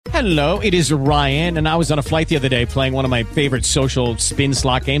Hello, it is Ryan, and I was on a flight the other day playing one of my favorite social spin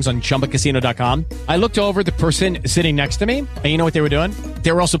slot games on ChumbaCasino.com. I looked over at the person sitting next to me, and you know what they were doing?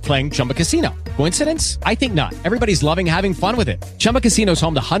 They were also playing Chumba Casino. Coincidence? I think not. Everybody's loving having fun with it. Chumba Casino is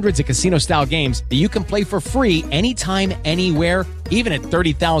home to hundreds of casino-style games that you can play for free anytime, anywhere, even at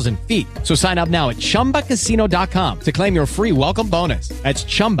 30,000 feet. So sign up now at ChumbaCasino.com to claim your free welcome bonus. That's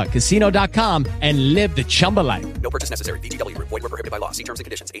ChumbaCasino.com and live the Chumba life. No purchase necessary. VGW. Void where prohibited by law. See terms and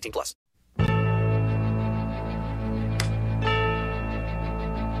conditions. 18 plus.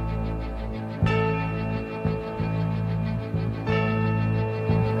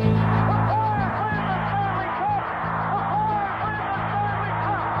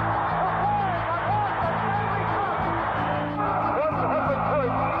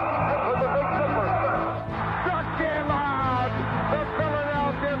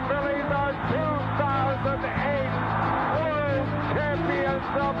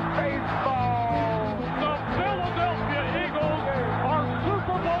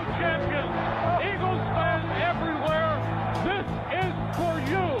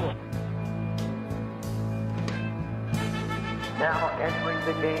 Now entering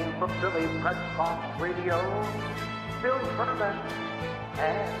the game from Philly Pressbox Radio, Bill Burns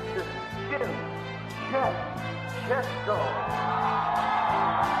and Jim Chesko.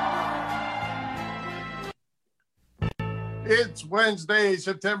 It's Wednesday,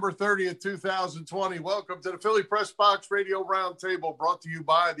 September 30th, 2020. Welcome to the Philly Pressbox Radio Roundtable, brought to you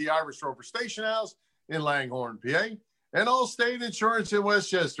by the Irish Rover Station House in Langhorne, PA, and Allstate Insurance in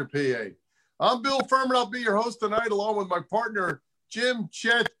Westchester, PA. I'm Bill Furman. I'll be your host tonight, along with my partner, Jim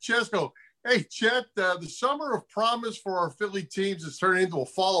Chesko. Hey, Chet, the summer of promise for our Philly teams has turned into a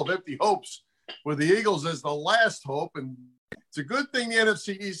fall of empty hopes, with the Eagles as the last hope. And it's a good thing the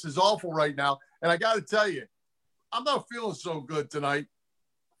NFC East is awful right now. And I got to tell you, I'm not feeling so good tonight.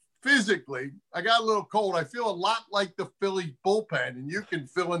 Physically, I got a little cold. I feel a lot like the Philly bullpen, and you can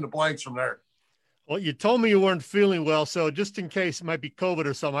fill in the blanks from there. Well, you told me you weren't feeling well, so just in case it might be COVID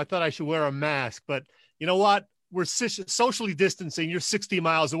or something, I thought I should wear a mask. But you know what? We're socially distancing. You're 60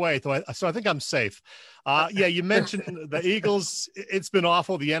 miles away, so I think I'm safe. Yeah, you mentioned the Eagles. It's been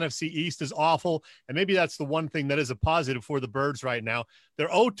awful. The NFC East is awful, and maybe that's the one thing that is a positive for the Birds right now. They're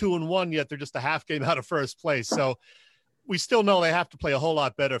 0-2-1, yet they're just a half game out of first place. So we still know they have to play a whole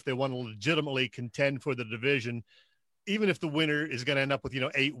lot better if they want to legitimately contend for the division, even if the winner is going to end up with,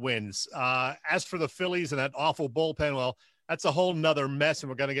 8 wins. As for the Phillies and that awful bullpen, well, that's a whole nother mess, and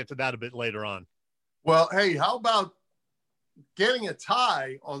we're going to get to that a bit later on. Well, hey, how about getting a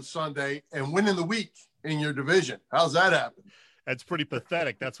tie on Sunday and winning the week in your division? How's that happen? That's pretty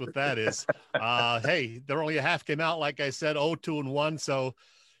pathetic. That's what that is. Hey, they're only a half game out, like I said, 0-2-1. So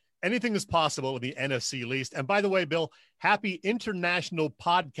anything is possible in the NFC East. And by the way, Bill, happy International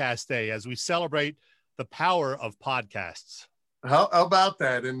Podcast Day as we celebrate the power of podcasts. How about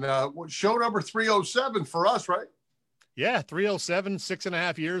that? And show number 307 for us, right? Yeah, 307,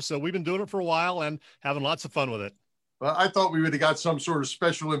 6.5 years. So we've been doing it for a while and having lots of fun with it. Well, I thought we would have got some sort of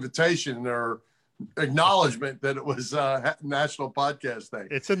special invitation or acknowledgement that it was National Podcast Day.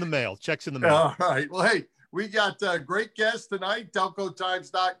 It's in the mail. Check's in the mail. All right. Well, hey, we got great guests tonight.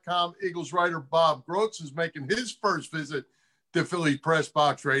 DelcoTimes.com Eagles writer Bob Grotz is making his first visit to Philly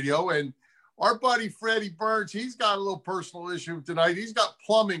Pressbox Radio. And our buddy Freddy Burns, he's got a little personal issue tonight. He's got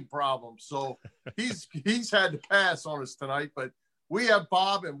plumbing problems, so he's had to pass on us tonight. But we have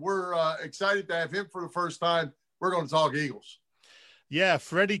Bob, and we're excited to have him for the first time. We're going to talk Eagles. Yeah,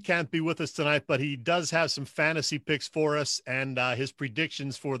 Freddie can't be with us tonight, but he does have some fantasy picks for us and his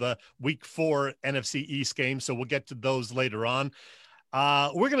predictions for the Week 4 NFC East game, so we'll get to those later on.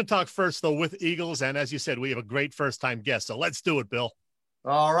 We're going to talk first, though, with Eagles, and as you said, we have a great first-time guest, so let's do it, Bill.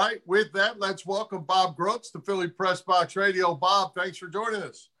 All right. With that, let's welcome Bob Grotz to Philly Pressbox Radio. Bob, thanks for joining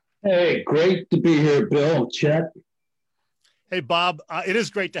us. Hey, great to be here, Bill, Chet. Hey, Bob, it is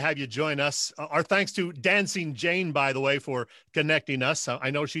great to have you join us. Our thanks to Dancing Jane, by the way, for connecting us.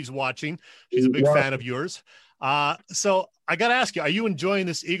 I know she's watching. She's a big fan of yours. So I got to ask you, are you enjoying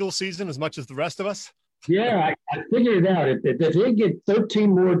this Eagles season as much as the rest of us? Yeah, I figured it out. If they get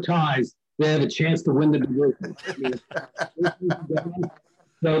 13 more ties, they have a chance to win the division.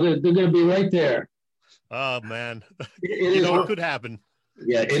 So they're going to be right there. Oh, man. It could happen.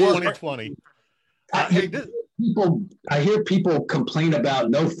 Yeah, it 2020. I hear people complain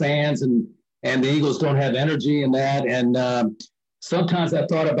about no fans and the Eagles don't have energy in that. And sometimes I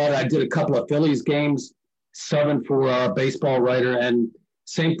thought about it. I did a couple of Phillies games, subbing for a baseball writer, and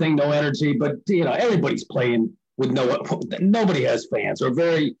same thing, no energy. But, everybody's playing with nobody has fans, or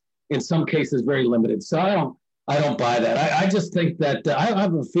in some cases, very limited. So I don't buy that. I just think that I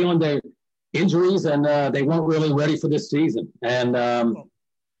have a feeling they're injuries and they weren't really ready for this season. And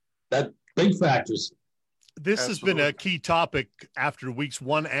that big factors. This Absolutely. has been a key topic after weeks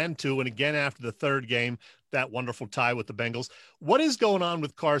 1 and 2, and again after the third game, that wonderful tie with the Bengals. What is going on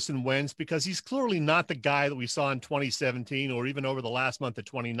with Carson Wentz? Because he's clearly not the guy that we saw in 2017 or even over the last month of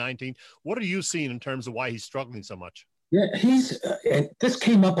 2019. What are you seeing in terms of why he's struggling so much? Yeah, this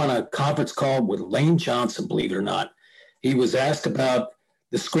came up on a conference call with Lane Johnson, believe it or not. He was asked about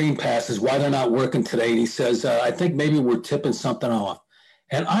the screen passes, why they're not working today. And he says, I think maybe we're tipping something off.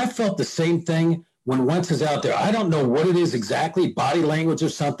 And I felt the same thing when Wentz is out there. I don't know what it is exactly, body language or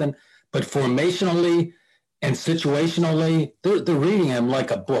something, but formationally and situationally, they're reading him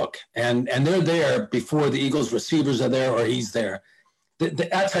like a book. And they're there before the Eagles receivers are there or he's there.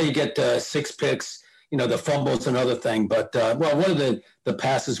 That's how you get 6 picks. The fumbles another thing, but one of the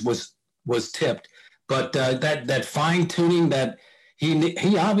passes was tipped, but that fine tuning that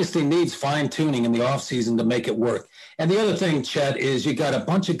he obviously needs fine tuning in the offseason to make it work. And the other thing, Chet, is you got a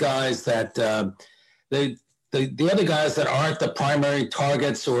bunch of guys that the other guys that aren't the primary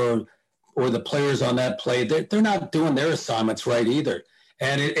targets or the players on that play, they're not doing their assignments right either,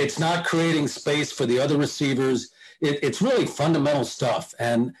 and it's not creating space for the other receivers. It's really fundamental stuff,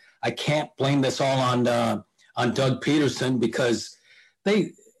 and I can't blame this all on Doug Peterson because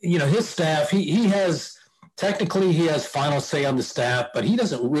his staff, he has final say on the staff, but he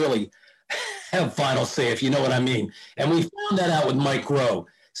doesn't really have final say, if you know what I mean. And we found that out with Mike Rowe.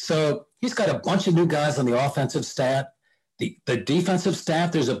 So he's got a bunch of new guys on the offensive staff. The defensive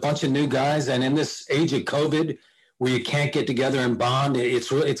staff, there's a bunch of new guys. And in this age of COVID where you can't get together and bond,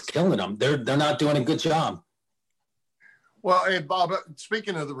 it's killing them. They're not doing a good job. Well, and Bob,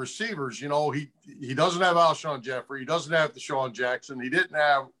 speaking of the receivers, he doesn't have Alshon Jeffrey. He doesn't have Deshaun Jackson. He didn't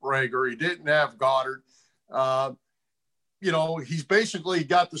have Rager. He didn't have Goddard. He's basically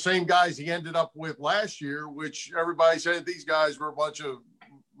got the same guys he ended up with last year, which everybody said these guys were a bunch of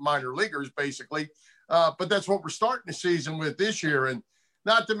minor leaguers, basically. But that's what we're starting the season with this year. And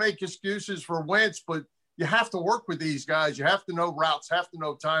not to make excuses for Wentz, but you have to work with these guys. You have to know routes, have to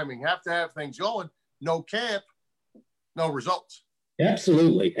know timing, have to have things going. No camp. No results.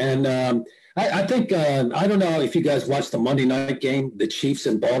 Absolutely. And I think, I don't know if you guys watched the Monday night game, the Chiefs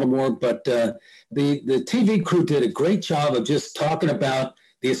in Baltimore, but the TV crew did a great job of just talking about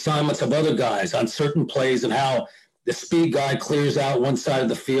the assignments of other guys on certain plays and how the speed guy clears out one side of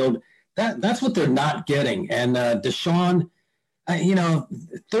the field. That's what they're not getting. And Deshaun,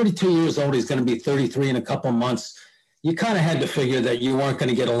 32 years old, he's going to be 33 in a couple of months. You kind of had to figure that you weren't going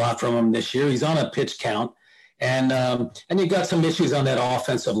to get a lot from him this year. He's on a pitch count. And you got some issues on that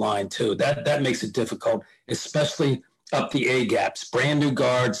offensive line too. That makes it difficult, especially up the A gaps. Brand new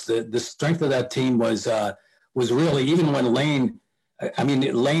guards. The strength of that team was really, even when Lane. I mean,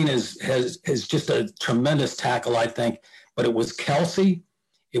 Lane has just a tremendous tackle, I think. But it was Kelsey,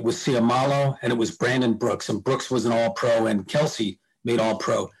 it was Ciamalo, and it was Brandon Brooks. And Brooks was an All-Pro, and Kelsey made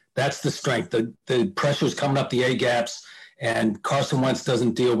All-Pro. That's the strength. The pressure's coming up the A gaps. And Carson Wentz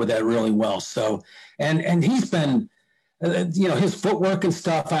doesn't deal with that really well. So, and he's been, his footwork and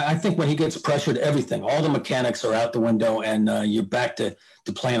stuff. I think when he gets pressured, everything, all the mechanics are out the window, and you're back to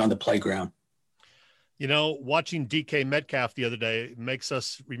playing on the playground. Watching DK Metcalf the other day makes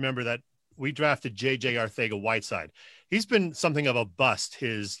us remember that we drafted J.J. Arcega-Whiteside. He's been something of a bust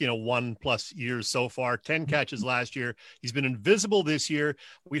his, 1+ years so far, 10 catches last year. He's been invisible this year.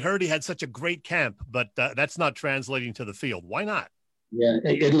 We heard he had such a great camp, but that's not translating to the field. Why not? Yeah,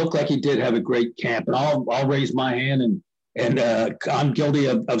 it looked like he did have a great camp, and I'll raise my hand and I'm guilty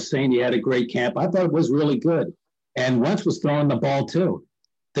of saying he had a great camp. I thought it was really good. And Wentz was throwing the ball too.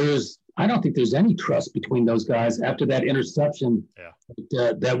 I don't think there's any trust between those guys after that interception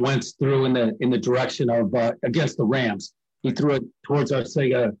that Wentz threw in the direction of against the Rams. He threw it towards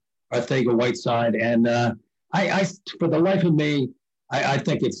Arcega-Whiteside, and I for the life of me, I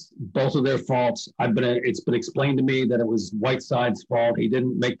think it's both of their faults. It's been explained to me that it was Whiteside's fault. He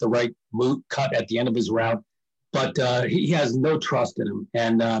didn't make the right cut at the end of his route, but he has no trust in him,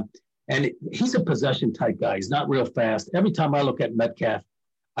 and he's a possession type guy. He's not real fast. Every time I look at Metcalf,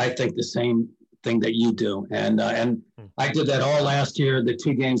 I think the same thing that you do. And I did that all last year, the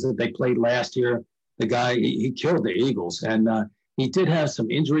 2 games that they played last year. The guy, he killed the Eagles. And he did have some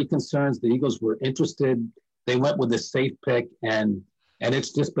injury concerns. The Eagles were interested. They went with a safe pick, and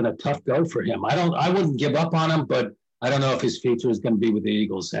it's just been a tough go for him. I wouldn't give up on him, but I don't know if his future is going to be with the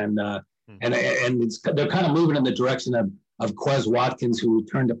Eagles. And they're kind of moving in the direction of Quez Watkins, who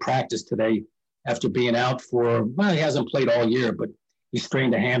returned to practice today after being out he hasn't played all year, but he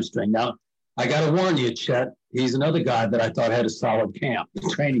strained a hamstring. Now, I got to warn you, Chet, he's another guy that I thought had a solid camp,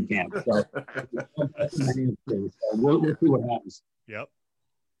 training camp. So, we'll see what happens. Yep.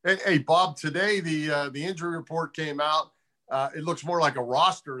 Hey, Bob, today the injury report came out. It looks more like a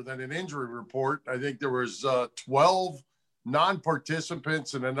roster than an injury report. I think there was 12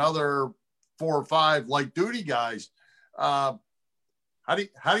 non-participants and another 4 or 5 light duty guys. How do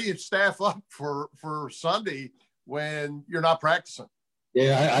you staff up for Sunday when you're not practicing?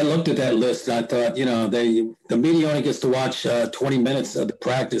 Yeah, I looked at that list. And I thought, the media only gets to watch 20 minutes of the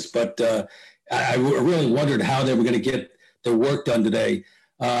practice, but I really wondered how they were going to get their work done today.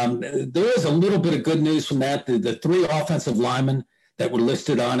 There is a little bit of good news from that. The 3 offensive linemen that were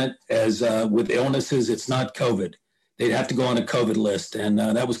listed on it as with illnesses, it's not COVID. They'd have to go on a COVID list, and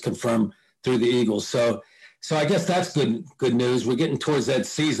that was confirmed through the Eagles. So I guess that's good news. We're getting towards that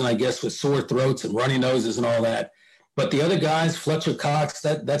season, I guess, with sore throats and runny noses and all that. But the other guys, Fletcher Cox,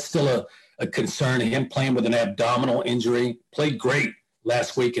 that's still a concern. Him playing with an abdominal injury, played great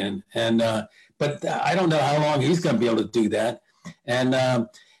last weekend, but I don't know how long he's going to be able to do that. And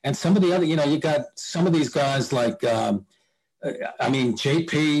some of the other, you got some of these guys like, JP,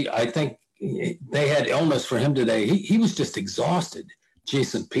 I think they had illness for him today. He was just exhausted,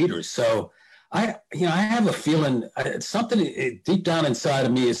 Jason Peters. So I have a feeling something deep down inside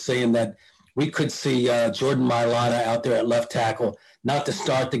of me is saying that we could see Jordan Mailata out there at left tackle, not to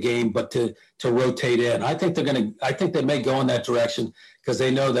start the game, but to rotate in. I think they may go in that direction because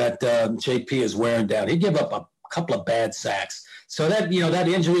they know that JP is wearing down. He gave up a couple of bad sacks. So that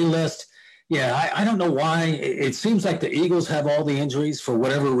injury list, I don't know why. It seems like the Eagles have all the injuries for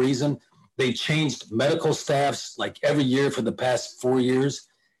whatever reason. They changed medical staffs like every year for the past 4 years,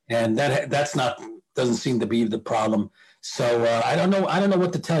 and doesn't seem to be the problem. So I don't know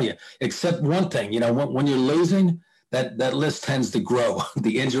what to tell you, except one thing. When you're losing, that list tends to grow.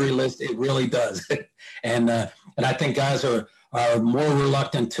 The injury list, it really does. and I think guys are more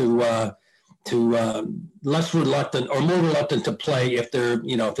reluctant less reluctant or more reluctant to play if they're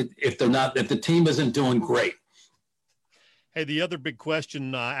if the team isn't doing great. Hey, the other big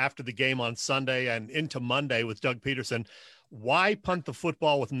question after the game on Sunday and into Monday with Doug Peterson, why punt the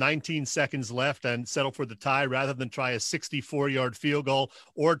football with 19 seconds left and settle for the tie rather than try a 64-yard field goal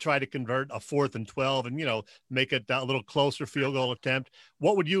or try to convert a 4th and 12 and, make it a little closer field goal attempt?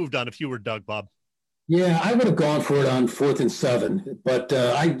 What would you have done if you were Doug, Bob? Yeah, I would have gone for it on 4th and 7, but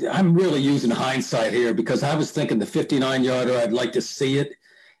I'm really using hindsight here because I was thinking the 59-yarder, I'd like to see it.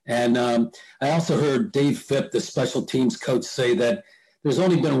 And I also heard Dave Phipp, the special teams coach, say that there's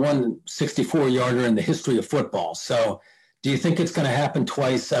only been one 64-yarder in the history of football. So do you think it's going to happen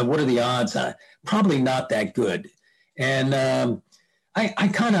twice? What are the odds? Probably not that good. And I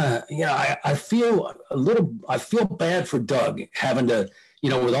kind of, I feel bad for Doug having to,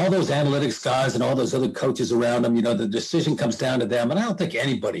 with all those analytics guys and all those other coaches around him, the decision comes down to them. And I don't think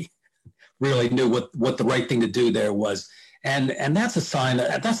anybody really knew what the right thing to do there was. And that's a sign.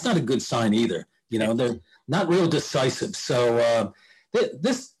 That's not a good sign either. They're not real decisive. So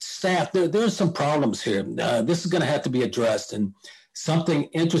this staff, there's some problems here. This is going to have to be addressed. And something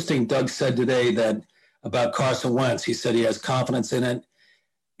interesting Doug said today about Carson Wentz. He said he has confidence in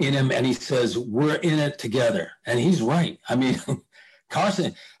him, and he says we're in it together. And he's right.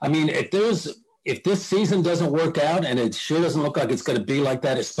 Carson, if this season doesn't work out, and it sure doesn't look like it's going to be like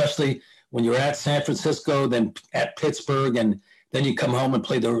that, especially when you're at San Francisco, then at Pittsburgh, and then you come home and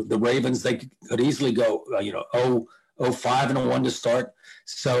play the Ravens, they could easily go, 0-5-1 to start.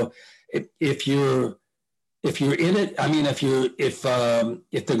 So if you're in it, if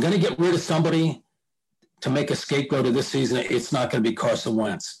they're going to get rid of somebody to make a scapegoat of this season, it's not going to be Carson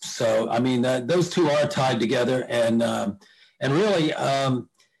Wentz. So those two are tied together, and really,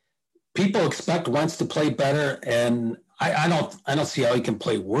 people expect Wentz to play better, and I don't see how he can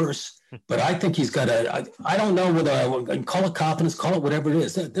play worse. But I think he's got I don't know whether I would call it confidence, call it whatever it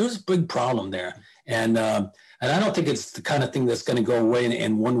is. There's a big problem there, and I don't think it's the kind of thing that's going to go away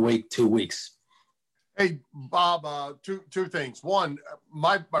in 1 week, 2 weeks. Hey, Bob, two things. One,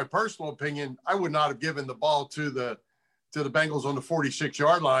 my personal opinion, I would not have given the ball to the Bengals on the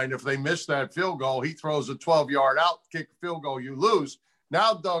 46-yard line. If they missed that field goal, he throws a 12-yard out, kick a field goal, you lose.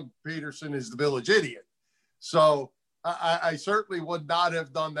 Now Doug Peterson is the village idiot. So I certainly would not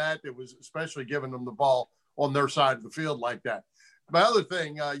have done that. It was especially giving them the ball on their side of the field like that. My other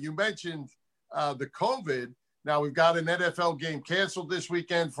thing, you mentioned the COVID. Now we've got an NFL game canceled this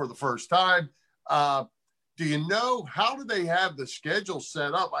weekend for the first time. Do you know, how do they have the schedule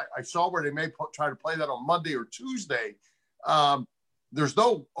set up? I saw where they may try to play that on Monday or Tuesday. There's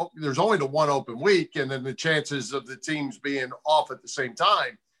only the one open week, and then the chances of the teams being off at the same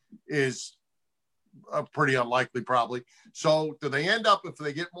time is pretty unlikely probably. So do they end up, if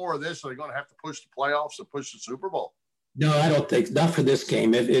they get more of this, are they going to have to push the playoffs and push the Super Bowl? No, I don't think, not for this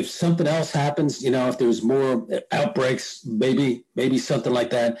game. If something else happens, if there's more outbreaks, maybe something like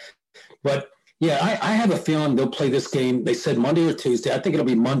that. But yeah, I have a feeling they'll play this game. They said Monday or Tuesday. I think it'll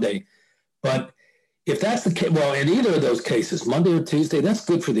be Monday. But if that's the case, well, in either of those cases, Monday or Tuesday, that's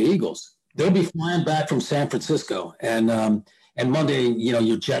good for the Eagles. They'll be flying back from San Francisco. And Monday,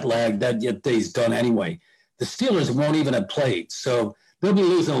 your jet lag, that day's done anyway. The Steelers won't even have played. So they'll be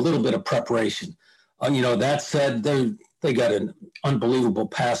losing a little bit of preparation. That said, they got an unbelievable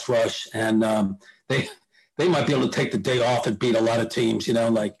pass rush, and they might be able to take the day off and beat a lot of teams,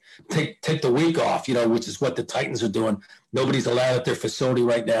 like take the week off, which is what the Titans are doing. Nobody's allowed at their facility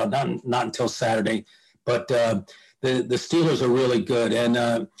right now, not until Saturday. But the Steelers are really good.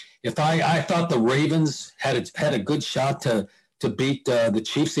 And if I thought the Ravens had a good shot to beat the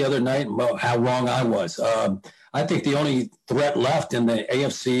Chiefs the other night, well, how wrong I was. I think the only threat left in the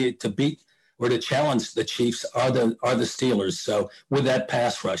AFC to beat or to challenge the Chiefs are the Steelers. So with that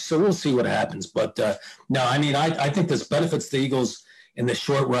pass rush, so we'll see what happens. But no, I mean, I think this benefits the Eagles in the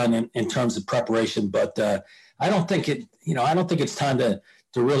short run in terms of preparation. But I don't think it's time to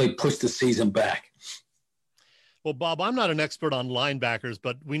really push the season back. Well, Bob, I'm not an expert on linebackers,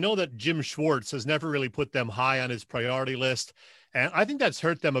 but we know that Jim Schwartz has never really put them high on his priority list. And I think that's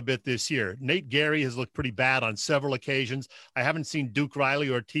hurt them a bit this year. Nate Gary has looked pretty bad on several occasions. I haven't seen Duke Riley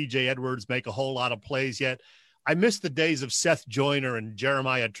or TJ Edwards make a whole lot of plays yet. I miss the days of Seth Joyner and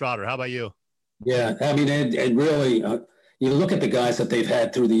Jeremiah Trotter. How about you? Yeah, I mean, it really, you look at the guys that they've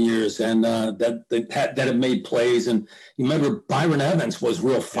had through the years and that have made plays. And you remember Byron Evans was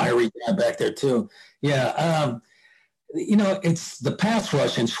real fiery guy back there too. Yeah, it's the pass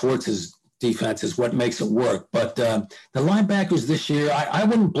rush in Schwartz's defense is what makes it work. But the linebackers this year, I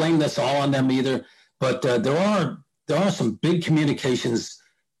wouldn't blame this all on them either. But there are some big communications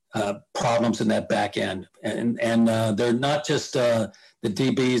problems in that back end, and they're not just the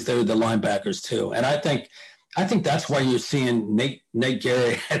DBs; they're the linebackers too. And I think that's why you're seeing Nate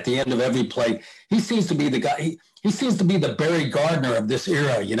Gary at the end of every play. He seems to be the guy. He seems to be the Barry Gardner of this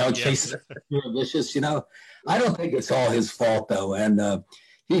era. Chasing vicious. I don't think it's all his fault though. And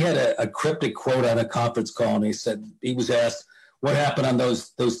he had a cryptic quote on a conference call, and he said he was asked what happened on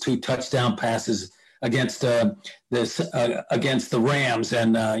those two touchdown passes against the Rams,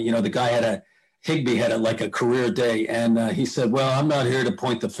 and the guy Higbee had like a career day, and he said, "Well, I'm not here to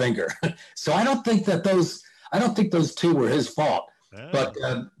point the finger." So I don't think those two were his fault, but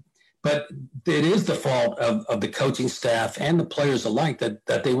it is the fault of the coaching staff and the players alike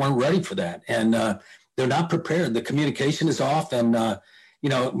that they weren't ready for that, and they're not prepared. The communication is off, and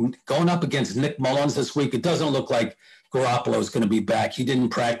going up against Nick Mullins this week, it doesn't look like Garoppolo is going to be back. He didn't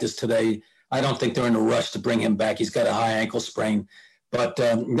practice today. I don't think they're in a rush to bring him back. He's got a high ankle sprain. But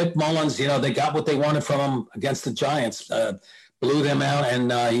Nick Mullins, they got what they wanted from him against the Giants, blew them out,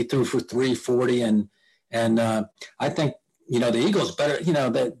 and he threw for 340. And I think, the Eagles better,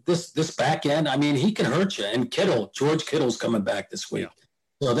 this back end, I mean, he can hurt you. And George Kittle's coming back this week.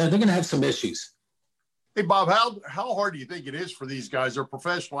 Yeah. So they're going to have some issues. Hey, Bob, how hard do you think it is for these guys? They're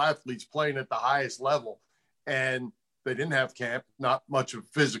professional athletes playing at the highest level, and they didn't have camp, not much of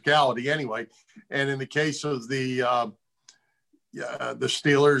physicality anyway. And in the case of the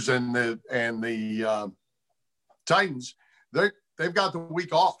Steelers and the Titans, they've got the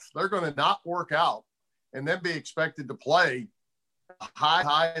week off. They're going to not work out and then be expected to play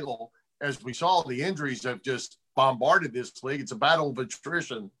high level. As we saw, the injuries have just bombarded this league. It's a battle of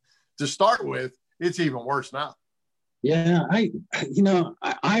attrition to start with. It's even worse now. Yeah,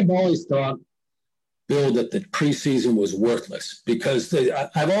 I've always thought, Bill, that the preseason was worthless because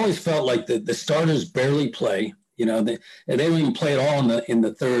I've always felt like the starters barely play. They don't even play at all in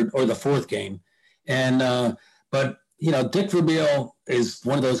the third or the fourth game. And but Dick Vermeil is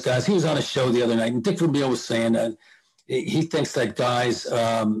one of those guys. He was on a show the other night, and Dick Vermeil was saying that he thinks that guys,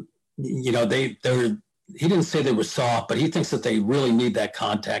 he didn't say they were soft, but he thinks that they really need that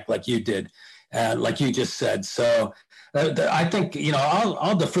contact, like you did. Like you just said. So I think,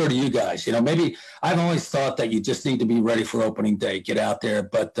 I'll defer to you guys. Maybe I've always thought that you just need to be ready for opening day, get out there.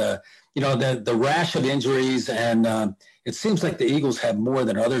 But, the rash of injuries, and it seems like the Eagles have more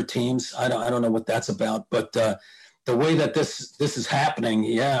than other teams. I don't know what that's about. But the way that this is happening,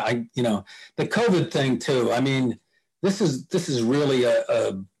 the COVID thing, too. I mean, this is really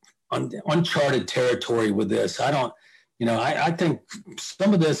a uncharted territory with this. I think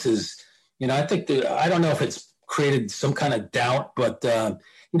some of this is, I think I don't know if it's created some kind of doubt, but,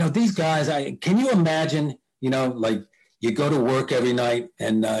 these guys, can you imagine, you go to work every night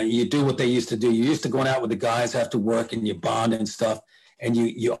and you do what they used to do. You used to going out with the guys after work and you bond and stuff. And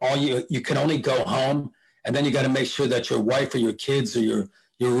you can only go home, and then you got to make sure that your wife or your kids or your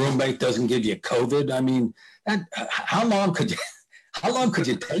roommate doesn't give you COVID. I mean, how long could you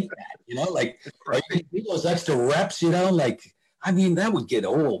take that? You know, like, are you do those extra reps? You know, like, I mean, that would get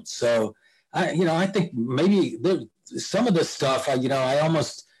old. So, I think maybe some of this stuff. I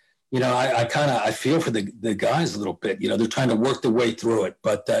feel for the guys a little bit. You know, they're trying to work their way through it,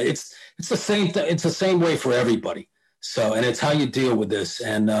 but it's the same. It's the same way for everybody. So, and it's how you deal with this.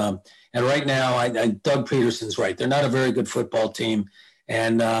 And right now, Doug Peterson's right. They're not a very good football team,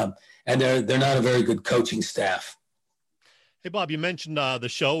 and they're not a very good coaching staff. Hey, Bob, you mentioned the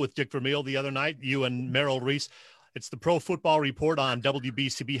show with Dick Vermeil the other night, you and Merrill Reese. It's the Pro Football Report on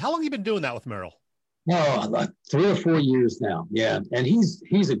WBCB. How long have you been doing that with Merrill? Oh, like 3 or 4 years now. Yeah. And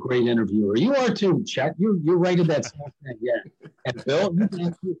he's a great interviewer. You are too, Chet. You rated that same thing. Yeah. And Bill,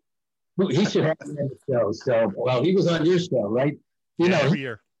 he should have been on the show. So, well, he was on your show, right? Every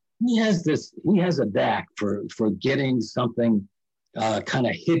year. He has a knack for getting something kind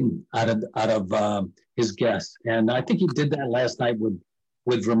of hidden out of his guests. And I think he did that last night with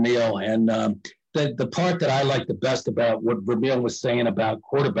Vermeil. And the part that I liked the best about what Vermeil was saying about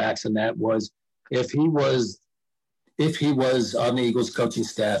quarterbacks, and that was if he was on the Eagles coaching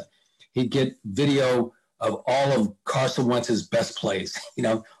staff, he'd get video of all of Carson Wentz's best plays,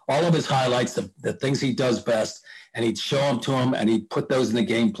 all of his highlights, the things he does best, and he'd show them to him, and he'd put those in the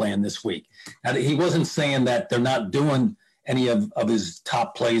game plan this week. Now, he wasn't saying that they're not doing any of his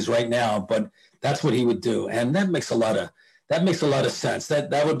top plays right now, but that's what he would do, and that makes a lot of sense.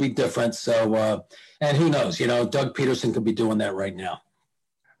 That would be different. So, and who knows? Doug Peterson could be doing that right now.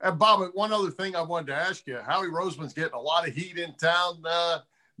 And Bob, one other thing I wanted to ask you: Howie Roseman's getting a lot of heat in town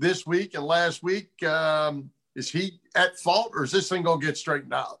this week and last week. Is he at fault, or is this thing gonna get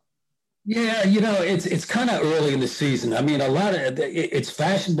straightened out? Yeah, it's kind of early in the season. I mean, it's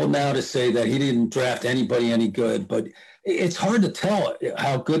fashionable now to say that he didn't draft anybody any good, but it's hard to tell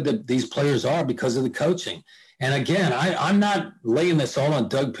how good these players are because of the coaching. And again, I'm not laying this all on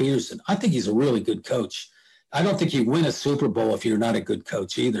Doug Peterson. I think he's a really good coach. I don't think you win a Super Bowl if you're not a good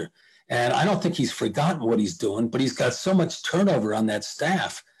coach either. And I don't think he's forgotten what he's doing, but he's got so much turnover on that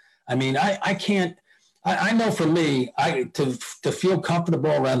staff. I mean, I know for me, to feel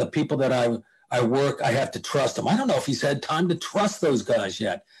comfortable around the people that I work, I have to trust them. I don't know if he's had time to trust those guys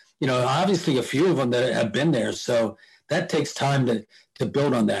yet. Obviously a few of them that have been there. So that takes time to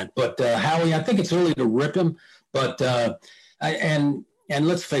build on that. But Howie, I think it's early to rip him. But and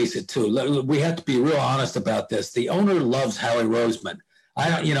let's face it too. We have to be real honest about this. The owner loves Howie Roseman.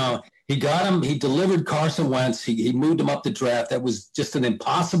 He got him. He delivered Carson Wentz. He moved him up the draft. That was just an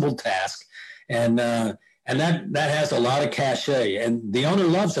impossible task. And that has a lot of cachet. And the owner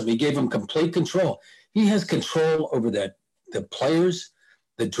loves him. He gave him complete control. He has control over the players,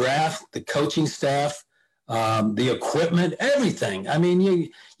 the draft, the coaching staff, the equipment, everything. I mean,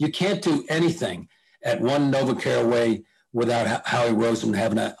 you can't do anything at One NovaCare Way without Howie Roseman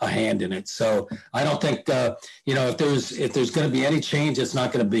having a hand in it. So I don't think if there's going to be any change, it's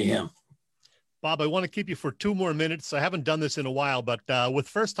not going to be him. Bob, I want to keep you for 2 more minutes. I haven't done this in a while, but with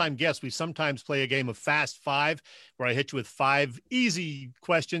first-time guests, we sometimes play a game of Fast Five, where I hit you with 5 easy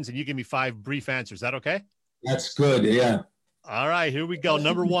questions, and you give me 5 brief answers. Is that okay? That's good, yeah. All right, here we go.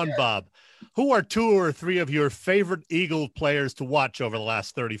 Number 1, Bob. Who are 2 or 3 of your favorite Eagle players to watch over the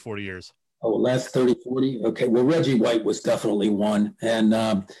last 30, 40 years? Oh, last 30, 40? Okay, well, Reggie White was definitely one. And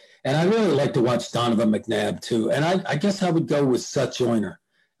I really like to watch Donovan McNabb, too. And I guess I would go with Seth Joyner.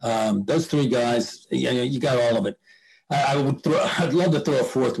 Those 3 guys, you got all of it. I'd love to throw a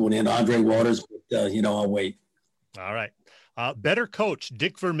 4th one in, Andre Waters, but I'll wait. All right. Better coach,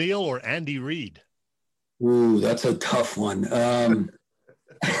 Dick Vermeil or Andy Reid? Ooh, that's a tough one.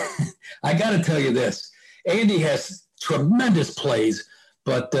 I got to tell you this. Andy has tremendous plays,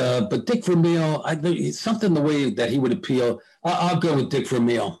 but Dick Vermeil, something the way that he would appeal. I'll go with Dick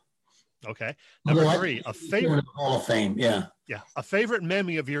Vermeil. Okay. Number 3, a favorite Hall of Fame. Yeah. Yeah. A favorite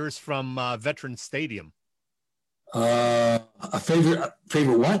memory of yours from Veterans Stadium. A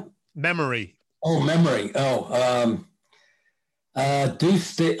favorite what? Memory. Oh, memory. Oh,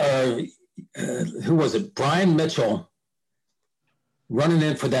 who was it? Brian Mitchell running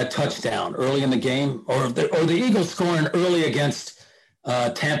in for that touchdown early in the game, or the Eagles scoring early against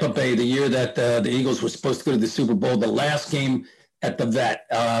Tampa Bay the year that the Eagles were supposed to go to the Super Bowl, the last game at the Vet.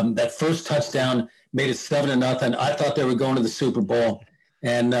 That first touchdown made it 7-0. I thought they were going to the Super Bowl.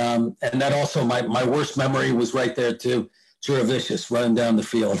 And that also, my worst memory was right there too. Juravicius running down the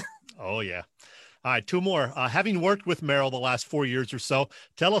field. Oh, yeah. All right, two more. Having worked with Merrill the last 4 years or so,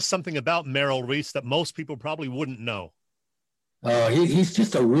 tell us something about Merrill Reese that most people probably wouldn't know. He's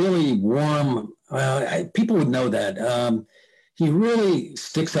just a really warm, people would know that. He really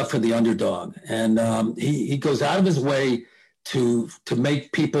sticks up for the underdog, and he goes out of his way to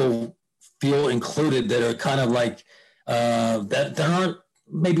make people feel included that are kind of like that aren't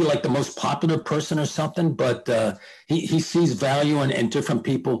maybe like the most popular person or something, but he sees value in different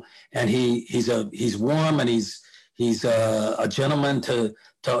people, and he's warm, and he's a gentleman to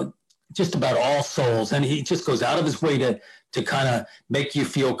just about all souls, and he just goes out of his way to kind of make you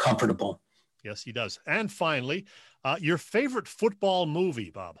feel comfortable. Yes, he does. And finally, your favorite football movie,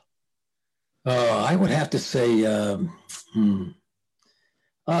 Bob? I would have to say, I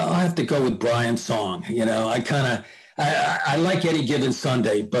have to go with Brian's Song. You know, I like Any Given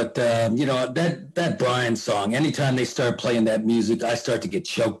Sunday, but you know, that Brian Song, anytime they start playing that music, I start to get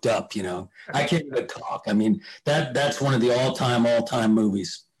choked up, you know. I can't even talk. I mean, that's one of the all-time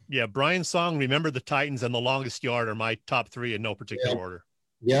movies. Yeah, Brian's Song, Remember the Titans, and The Longest Yard are my top three in no particular order.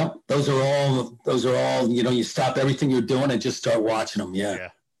 Yeah, those are all, you know, you stop everything you're doing and just start watching them. Yeah.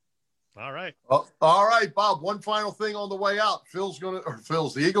 All right. Well, all right, Bob, one final thing on the way out. The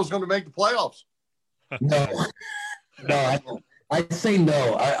Eagles going to make the playoffs? No, I say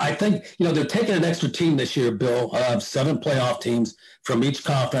no. I think, you know, they're taking an extra team this year, Bill, 7 playoff teams from each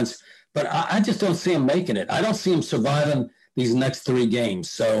conference, but I just don't see them making it. I don't see them surviving these next 3 games.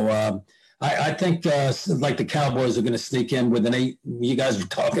 So I think like the Cowboys are going to sneak in with an 8. You guys were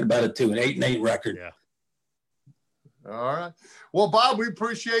talking about it too, an 8-8 record. Yeah. All right. Well, Bob, we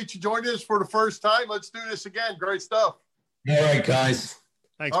appreciate you joining us for the first time. Let's do this again. Great stuff. All right, guys.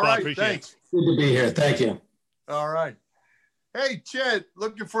 Thanks, All Bob. right, Appreciate thanks. it. Good to be here. Thank you. All right. Hey, Chet,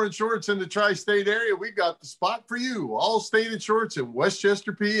 looking for insurance in the tri-state area? We got the spot for you. Allstate Insurance in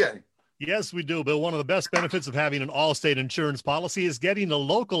Westchester, PA. Yes, we do, Bill. One of the best benefits of having an Allstate insurance policy is getting a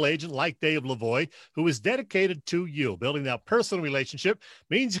local agent like Dave Lavoie, who is dedicated to you. Building that personal relationship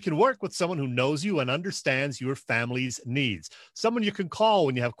means you can work with someone who knows you and understands your family's needs, someone you can call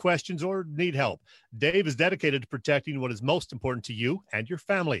when you have questions or need help. Dave is dedicated to protecting what is most important to you and your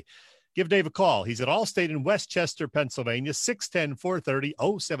family. Give Dave a call. He's at Allstate in Westchester, Pennsylvania,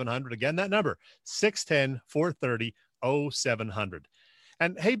 610-430-0700. Again, that number, 610-430-0700.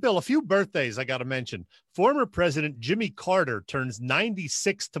 And hey, Bill, a few birthdays I got to mention. Former President Jimmy Carter turns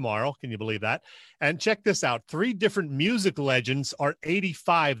 96 tomorrow. Can you believe that? And check this out. 3 different music legends are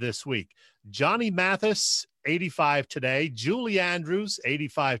 85 this week. Johnny Mathis, 85 today. Julie Andrews,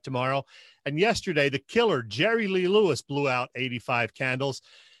 85 tomorrow. And yesterday, the killer, Jerry Lee Lewis, blew out 85 candles.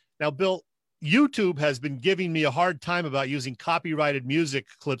 Now, Bill, YouTube has been giving me a hard time about using copyrighted music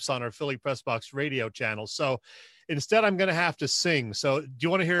clips on our Philly Pressbox Radio channel. So instead, I'm going to have to sing. So do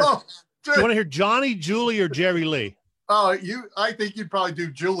you want to hear? Do you want to hear Johnny, Julie, or Jerry Lee? I think you'd probably do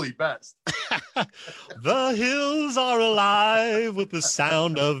Julie best. The hills are alive with the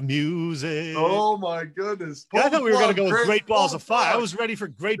sound of music. Oh my goodness! Yeah, I thought we were going to go with Great Balls of Fire. I was ready for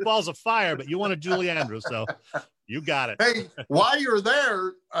Great Balls of Fire, but you wanted Julie Andrews, so you got it. Hey, while you're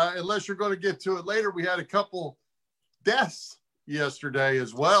there, unless you're going to get to it later, we had a couple deaths yesterday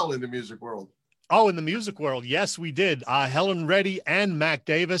as well in the music world. Oh, in the music world, yes, we did. Helen Reddy and Mac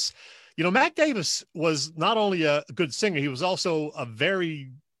Davis. You know, Mac Davis was not only a good singer, he was also a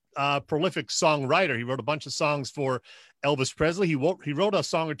very prolific songwriter. He wrote a bunch of songs for Elvis Presley. He wrote a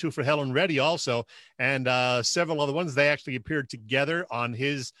song or two for Helen Reddy also, and several other ones. They actually appeared together on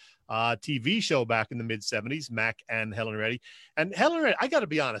his TV show back in the mid-'70s, Mac and Helen Reddy. And Helen Reddy, I got to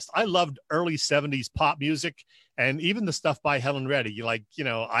be honest, I loved early 70s pop music, and even the stuff by Helen Reddy, like, you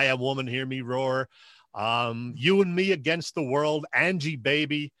know, I Am Woman, Hear Me Roar, You and Me Against the World, Angie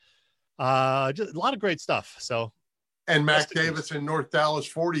Baby, just a lot of great stuff. So, and Mac Davis in North Dallas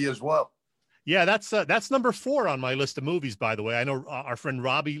 40 as well. Yeah, that's number 4 on my list of movies, by the way. I know our friend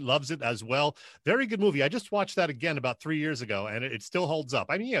Robbie loves it as well. Very good movie. I just watched that again about 3 years ago, and it still holds up.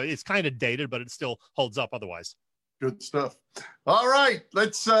 I mean, you know, it's kind of dated, but it still holds up otherwise. Good stuff. All right,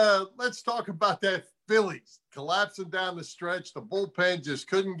 let's talk about that Phillies collapsing down the stretch. The bullpen just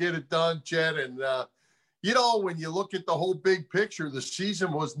couldn't get it done, Chet. And you know, when you look at the whole big picture, the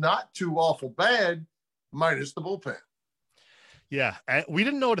season was not too awful bad, minus the bullpen. Yeah, we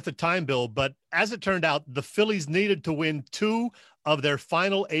didn't know it at the time, Bill, but as it turned out, the Phillies needed to win 2 of their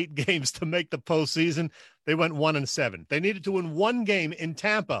final 8 games to make the postseason. They went 1-7. They needed to win 1 game in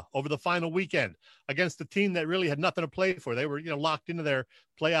Tampa over the final weekend against a team that really had nothing to play for. They were, you know, locked into their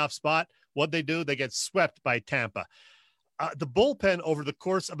playoff spot. What'd they do? They get swept by Tampa. The bullpen over the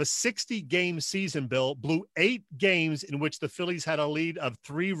course of a 60-game season, Bill, blew 8 games in which the Phillies had a lead of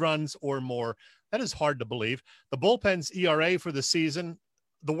 3 runs or more. That is hard to believe. The bullpen's ERA for the season,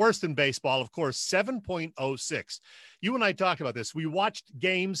 the worst in baseball, of course, 7.06. You and I talked about this. We watched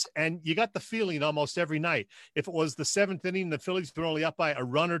games, and you got the feeling almost every night, if it was the seventh inning, the Phillies were only up by a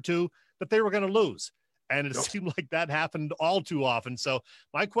run or two, that they were going to lose. And it seemed like that happened all too often. So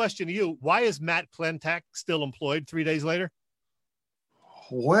my question to you, why is Matt Klentak still employed 3 days later?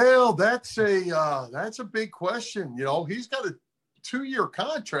 Well, that's a big question. You know, he's got a 2-year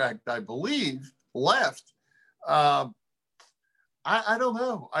contract, I believe, left. I don't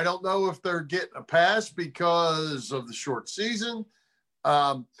know. I don't know if they're getting a pass because of the short season.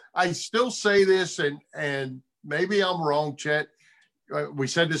 I still say this, and maybe I'm wrong, Chet. We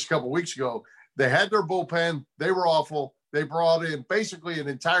said this a couple of weeks ago. They had their bullpen. They were awful. They brought in basically an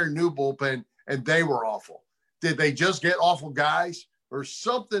entire new bullpen, and they were awful. Did they just get awful guys, or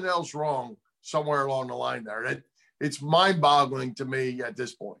something else wrong somewhere along the line there? It's mind-boggling to me at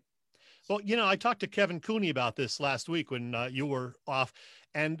this point. Well, you know, I talked to Kevin Cooney about this last week when you were off,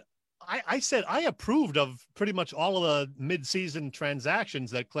 and I said I approved of pretty much all of the mid-season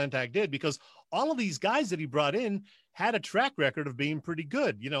transactions that Klentak did, because all of these guys that he brought in had a track record of being pretty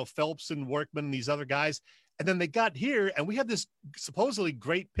good. You know, Phelps and Workman and these other guys. And then they got here, and we had this supposedly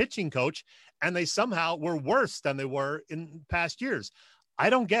great pitching coach, and they somehow were worse than they were in past years. I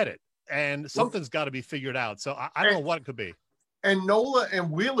don't get it. And something's got to be figured out. So I don't know what it could be. And Nola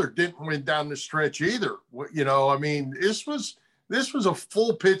and Wheeler didn't win down the stretch either. You know, I mean, this was a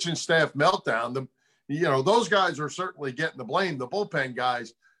full pitching staff meltdown. Those guys are certainly getting the blame, the bullpen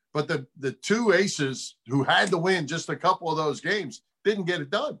guys, but the two aces who had to win just a couple of those games didn't get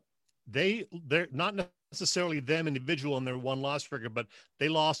it done. They're not necessarily them individual in their one-loss record, but they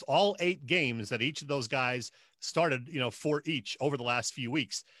lost all 8 games that each of those guys started, for each over the last few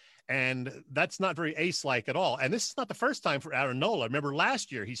weeks. And that's not very ace-like at all. And this is not the first time for Aaron Nola. Remember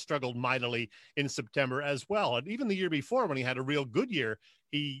last year, he struggled mightily in September as well. And even the year before, when he had a real good year,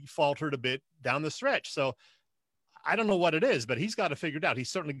 he faltered a bit down the stretch. So I don't know what it is, but he's got to figure it out. He's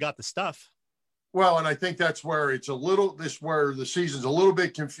certainly got the stuff. Well, and I think that's where where the season's a little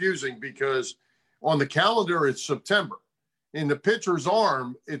bit confusing, because on the calendar, it's September. In the pitcher's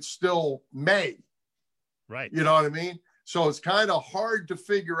arm, it's still May. Right. You know what I mean? So it's kind of hard to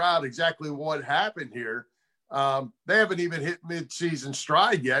figure out exactly what happened here. They haven't even hit mid-season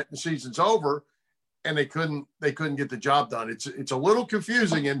stride yet. The season's over, and they couldn't get the job done. It's a little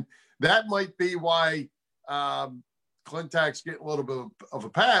confusing, and that might be why Klentak's getting a little bit of a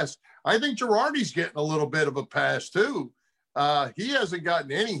pass. I think Girardi's getting a little bit of a pass too. He hasn't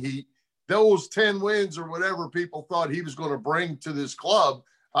gotten any heat. Those 10 wins or whatever people thought he was going to bring to this club,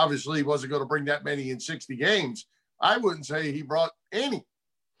 obviously he wasn't going to bring that many in 60 games. I wouldn't say he brought any.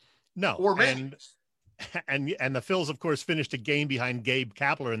 No. Or many. And the Phils, of course, finished a game behind Gabe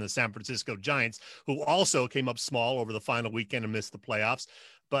Kapler in the San Francisco Giants, who also came up small over the final weekend and missed the playoffs.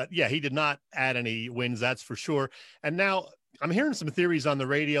 But yeah, he did not add any wins, that's for sure. And now I'm hearing some theories on the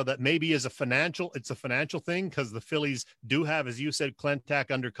radio that maybe it's a financial thing, because the Phillies do have, as you said,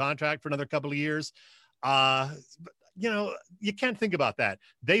 Klentak under contract for another couple of years. You can't think about that.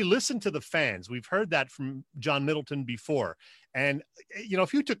 They listen to the fans. We've heard that from John Middleton before. And,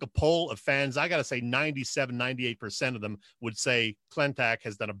 if you took a poll of fans, I got to say 97, 98% of them would say Klentak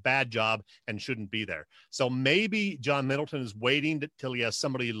has done a bad job and shouldn't be there. So maybe John Middleton is waiting till he has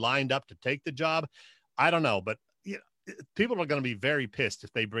somebody lined up to take the job. I don't know, but people are going to be very pissed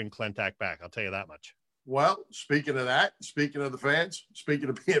if they bring Klentak back. I'll tell you that much. Well, speaking of that, speaking of the fans, speaking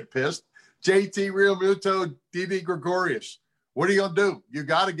of being pissed, JT Realmuto, Didi Gregorius, what are you going to do? You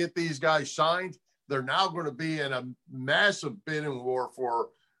got to get these guys signed. They're now going to be in a massive bidding war for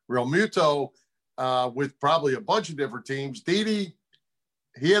Realmuto with probably a bunch of different teams. Didi,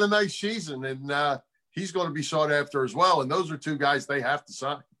 he had a nice season, and he's going to be sought after as well. And those are two guys they have to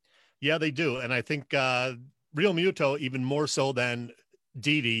sign. Yeah, they do. And I think Realmuto even more so than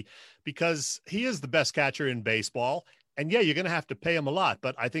Didi, because he is the best catcher in baseball. And yeah, you're going to have to pay him a lot,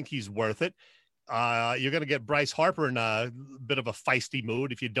 but I think he's worth it. You're going to get Bryce Harper in a bit of a feisty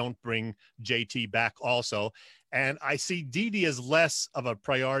mood if you don't bring JT back also. And I see Didi as less of a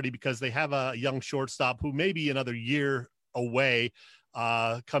priority because they have a young shortstop who may be another year away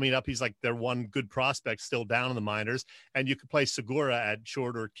coming up. He's like their one good prospect still down in the minors. And you could play Segura at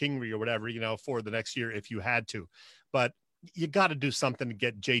short or Kingery or whatever, for the next year if you had to. But you got to do something to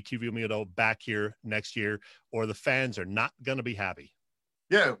get JT Realmuto back here next year, or the fans are not going to be happy.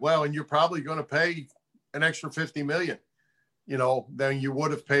 Yeah, well, and you're probably going to pay an extra $50 million, than you would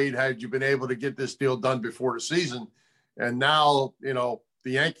have paid had you been able to get this deal done before the season. And now, the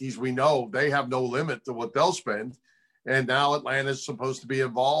Yankees, we know they have no limit to what they'll spend. And now Atlanta's supposed to be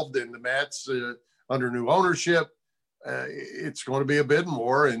involved in the Mets under new ownership. It's going to be a bidding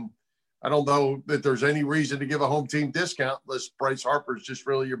war. And I don't know that there's any reason to give a home team discount unless Bryce Harper's just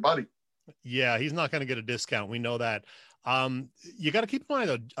really your buddy. Yeah, he's not going to get a discount. We know that. You got to keep in mind,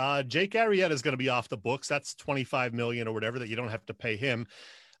 though, Jake Arrieta is going to be off the books. That's $25 million or whatever that you don't have to pay him.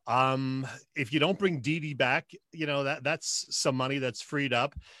 If you don't bring Didi back, that's some money that's freed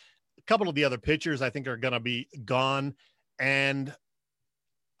up. A couple of the other pitchers I think are going to be gone. And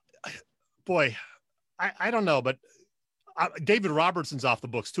boy, I don't know, but David Robertson's off the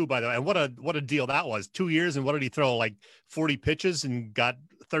books too, by the way. And what a deal that was. 2 years. And what did he throw? Like 40 pitches and got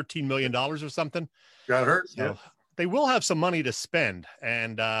 $13 million or something. Got hurt. So yeah. They will have some money to spend.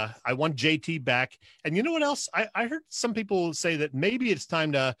 And I want JT back. And you know what else? I heard some people say that maybe it's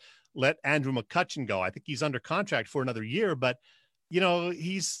time to let Andrew McCutchen go. I think he's under contract for another year, but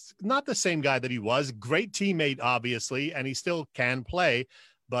he's not the same guy that he was. Great teammate, obviously, and he still can play,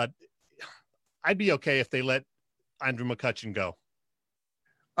 but I'd be okay if they let Andrew McCutchen go.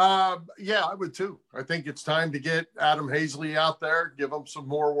 Yeah, I would too. I think it's time to get Adam Hazley out there, give him some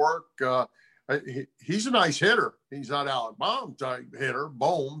more work. He's a nice hitter. He's not Alec Bohm type hitter,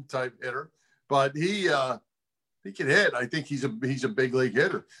 but he can hit. I think he's a big league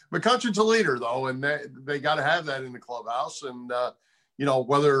hitter. McCutchen's a leader though, and they got to have that in the clubhouse. And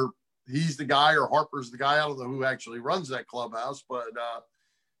whether he's the guy or Harper's the guy, I don't know who actually runs that clubhouse, but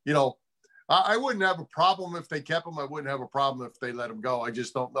I wouldn't have a problem if they kept him. I wouldn't have a problem if they let him go. I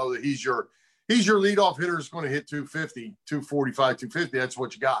just don't know that he's your leadoff hitter is going to hit 250, 245, 250. That's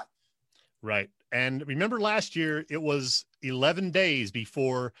what you got. Right. And remember last year, it was 11 days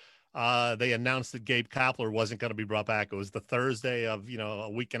before they announced that Gabe Kapler wasn't going to be brought back. It was the Thursday of, a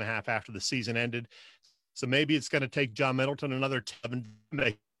week and a half after the season ended. So maybe it's going to take John Middleton another 7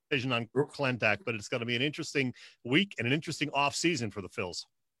 days decision on Klentak, but it's going to be an interesting week and an interesting off season for the Phils.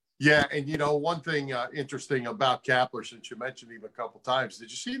 Yeah, and one thing interesting about Kapler, since you mentioned him a couple times,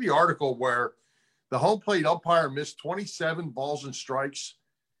 did you see the article where the home plate umpire missed 27 balls and strikes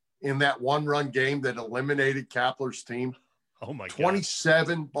in that one-run game that eliminated Kapler's team? Oh my God!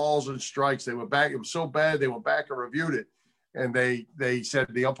 27 balls and strikes. They went back. It was so bad they went back and reviewed it, and they said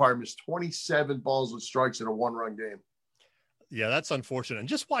the umpire missed 27 balls and strikes in a one-run game. Yeah, that's unfortunate. And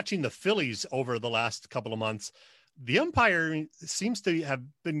just watching the Phillies over the last couple of months, the umpire seems to have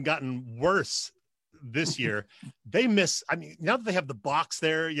gotten worse this year. They miss, now that they have the box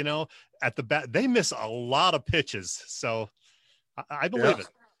there, at the bat, they miss a lot of pitches. So I believe it.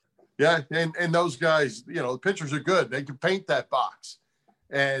 Yeah. And those guys, the pitchers are good. They can paint that box.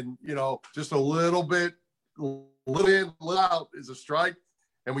 And, just a little bit, little in, little out is a strike.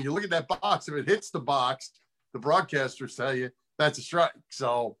 And when you look at that box, if it hits the box, the broadcasters tell you that's a strike.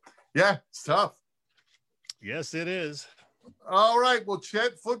 So, yeah, it's tough. Yes, it is. All right. Well,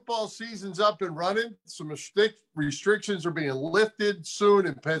 Chet, football season's up and running. Some restrictions are being lifted soon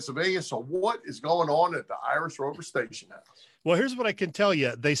in Pennsylvania. So what is going on at the Irish Rover Station House? Well, here's what I can tell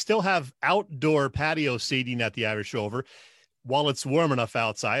you. They still have outdoor patio seating at the Irish Rover while it's warm enough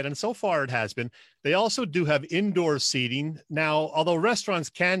outside. And so far it has been. They also do have indoor seating. Now, although restaurants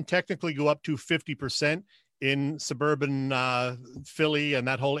can technically go up to 50% in suburban Philly and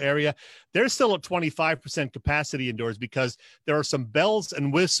that whole area, they're still at 25% capacity indoors because there are some bells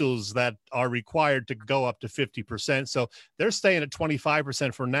and whistles that are required to go up to 50%. So they're staying at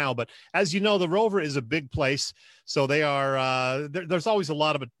 25% for now. But as you know, the Rover is a big place. So they are, there's always a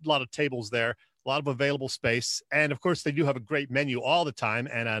lot of tables there, a lot of available space. And of course, they do have a great menu all the time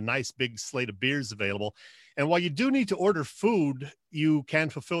and a nice big slate of beers available. And while you do need to order food, you can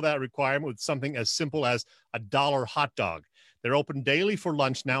fulfill that requirement with something as simple as $1 hot dog. They're open daily for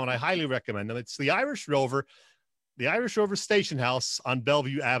lunch now, and I highly recommend them. It's the Irish Rover Station House on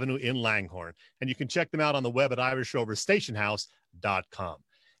Bellevue Avenue in Langhorne. And you can check them out on the web at irishroverstationhouse.com.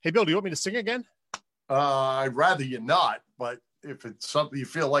 Hey, Bill, do you want me to sing again? I'd rather you not, but if it's something you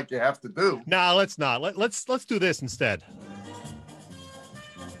feel like you have to do. No, let's not. Let's do this instead.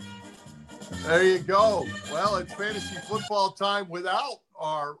 There you go. Well, it's fantasy football time without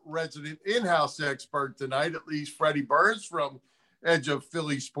our resident in-house expert tonight, at least Freddy Burns from Edge of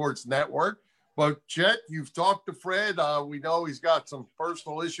Philly Sports Network. But Chet, you've talked to Fred. We know he's got some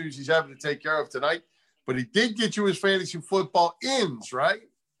personal issues he's having to take care of tonight, but he did get you his fantasy football ins, right?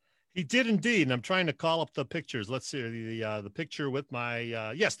 He did indeed, and I'm trying to call up the pictures. Let's see the picture with my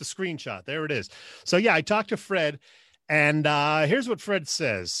the screenshot. There it is. So yeah, I talked to Fred. And here's what Fred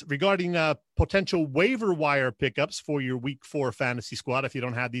says regarding potential waiver wire pickups for your week 4 fantasy squad. If you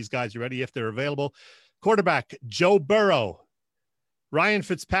don't have these guys already, if they're available, quarterback Joe Burrow, Ryan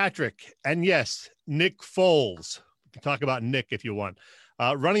Fitzpatrick, and yes, Nick Foles. can talk about Nick if you want.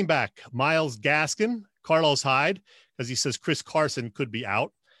 Running back, Myles Gaskin, Carlos Hyde, because he says Chris Carson could be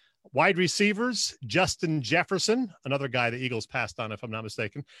out. Wide receivers, Justin Jefferson, another guy the Eagles passed on, if I'm not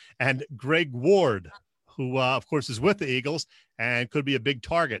mistaken, and Greg Ward, who, of course, is with the Eagles and could be a big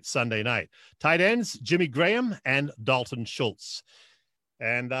target Sunday night. Tight ends, Jimmy Graham and Dalton Schultz.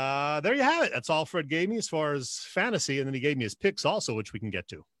 And there you have it. That's all Fred gave me as far as fantasy, and then he gave me his picks also, which we can get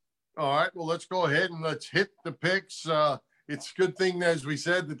to. All right, well, let's go ahead and let's hit the picks. It's a good thing, as we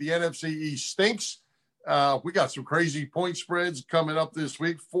said, that the NFC East stinks. We got some crazy point spreads coming up this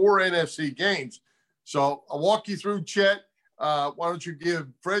week, 4 NFC games. So I'll walk you through, Chet. Why don't you give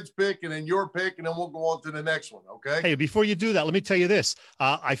Fred's pick and then your pick, and then we'll go on to the next one, okay? Hey, before you do that, let me tell you this.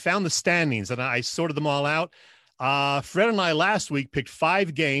 I found the standings, and I sorted them all out. Fred and I last week picked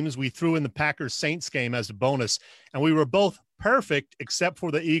 5 games. We threw in the Packers-Saints game as a bonus, and we were both perfect except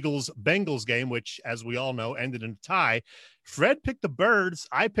for the Eagles-Bengals game, which, as we all know, ended in a tie. Fred picked the Birds.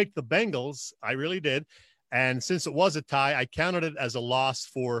 I picked the Bengals. I really did. And since it was a tie, I counted it as a loss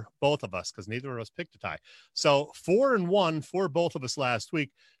for both of us because neither of us picked a tie. So 4-1 for both of us last week.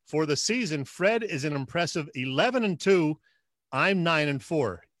 For the season, Fred is an impressive 11-2. I'm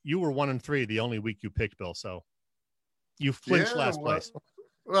 9-4. You were 1-3 the only week you picked, Bill. So you flinched last place.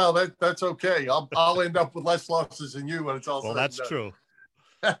 Well, that's okay. I'll end up with less losses than you when it's all. Well, that's true.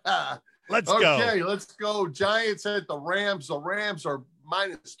 Let's go. Okay, let's go. Giants at the Rams. The Rams are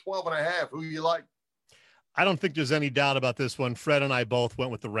minus 12.5. Who you like? I don't think there's any doubt about this one. Fred and I both went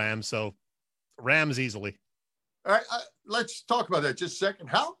with the Rams, so Rams easily. All right, let's talk about that just a second.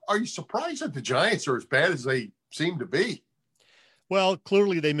 How are you surprised that the Giants are as bad as they seem to be? Well,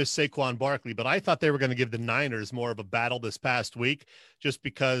 clearly they missed Saquon Barkley, but I thought they were going to give the Niners more of a battle this past week just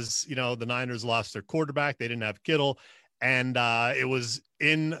because, the Niners lost their quarterback. They didn't have Kittle, and it was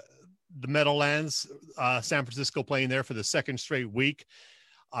in the Meadowlands, San Francisco playing there for the second straight week.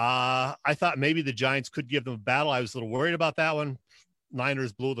 I thought maybe the Giants could give them a battle. I was a little worried about that one.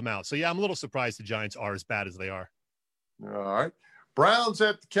 Niners blew them out. So, yeah, I'm a little surprised the Giants are as bad as they are. All right. Browns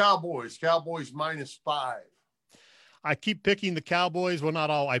at the Cowboys. Cowboys minus 5. I keep picking the Cowboys. Well, not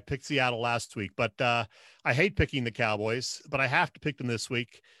all. I picked Seattle last week, but I hate picking the Cowboys, but I have to pick them this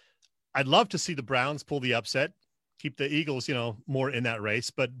week. I'd love to see the Browns pull the upset, keep the Eagles, more in that race,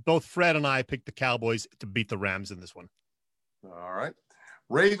 but both Fred and I picked the Cowboys to beat the Rams in this one. All right.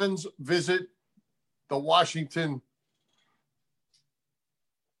 Ravens visit the Washington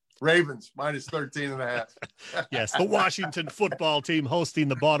Ravens minus 13.5. Yes, the Washington football team hosting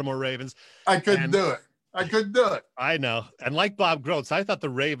the Baltimore Ravens. I couldn't do it. I know. And like Bob Grotz, I thought the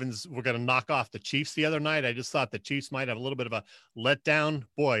Ravens were going to knock off the Chiefs the other night. I just thought the Chiefs might have a little bit of a letdown.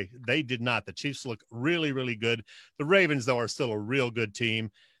 Boy, they did not. The Chiefs look really, really good. The Ravens, though, are still a real good team.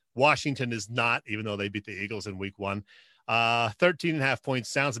 Washington is not, even though they beat the Eagles in week 1. 13.5 points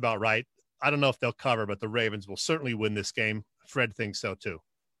sounds about right. I don't know if they'll cover, but the Ravens will certainly win this game. Fred thinks so, too.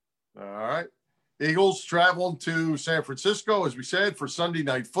 All right. Eagles traveling to San Francisco, as we said, for Sunday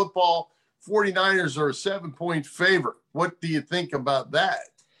Night Football. 49ers are a 7-point favorite. What do you think about that?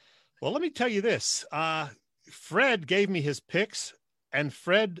 Well, let me tell you this. Fred gave me his picks, and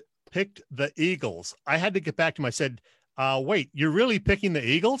Fred picked the Eagles. I had to get back to him. I said, wait, you're really picking the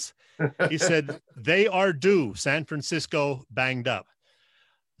Eagles? He said, they are due. San Francisco banged up.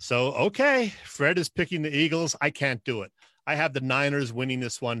 So, okay, Fred is picking the Eagles. I can't do it. I have the Niners winning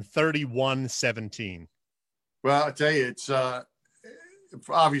this one 31-17. Well, I tell you, it's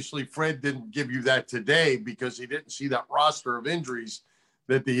obviously Fred didn't give you that today because he didn't see that roster of injuries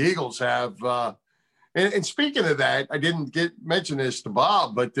that the Eagles have. And speaking of that, I didn't mention this to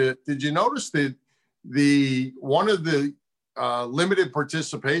Bob, but did you notice that one of the limited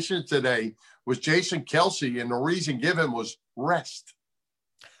participation today was Jason Kelsey, and the reason given was rest.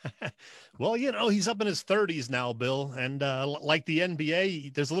 Well, he's up in his 30s now, Bill, and like the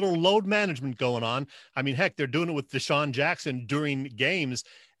NBA, there's a little load management going on. I mean, heck, they're doing it with Deshaun Jackson during games.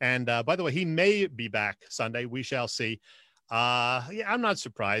 And by the way, he may be back Sunday. We shall see. I'm not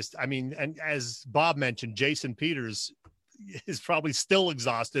surprised. I mean, and as Bob mentioned, Jason Peters is probably still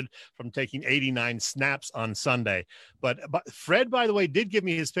exhausted from taking 89 snaps on Sunday. But Fred, by the way, did give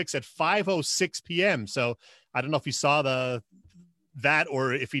me his picks at 5:06 p.m. So I don't know if he saw that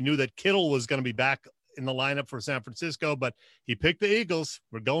or if he knew that Kittle was going to be back in the lineup for San Francisco, but he picked the Eagles.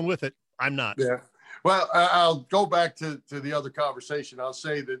 We're going with it. I'm not. Yeah. Well, I'll go back to the other conversation. I'll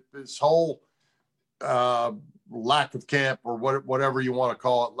say that this whole lack of camp or whatever you want to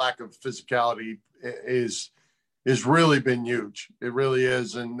call it, lack of physicality is really been huge. It really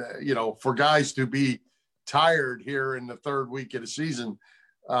is. And, for guys to be tired here in the third week of the season,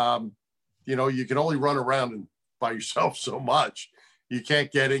 you can only run around and by yourself so much. You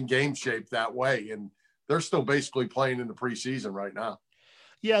can't get in game shape that way. And they're still basically playing in the preseason right now.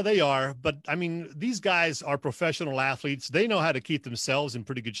 Yeah, they are. But I mean, these guys are professional athletes. They know how to keep themselves in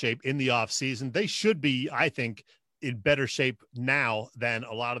pretty good shape in the off season. They should be, I think, in better shape now than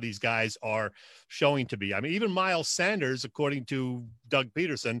a lot of these guys are showing to be. I mean, even Miles Sanders, according to Doug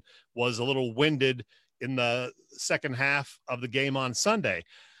Peterson, was a little winded in the second half of the game on Sunday.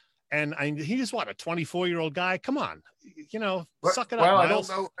 And he's what, a 24-year-old guy? Come on, suck it up. Miles.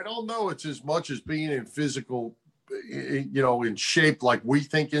 I don't know. It's as much as being in physical, in shape, like we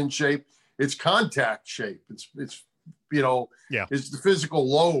think in shape. It's contact shape. It's it's the physical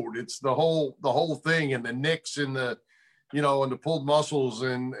load. It's the whole thing, and the nicks and the, and the pulled muscles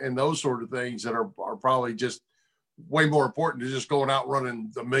and those sort of things that are probably just way more important than just going out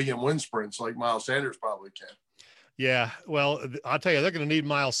running the million wind sprints like Miles Sanders probably can. Yeah, well, I'll tell you, they're going to need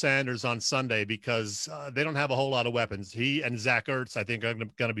Miles Sanders on Sunday because they don't have a whole lot of weapons. He and Zach Ertz, I think, are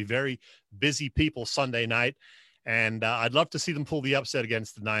going to be very busy people Sunday night, and I'd love to see them pull the upset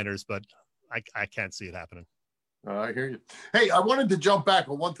against the Niners, but I can't see it happening. I hear you. Hey, I wanted to jump back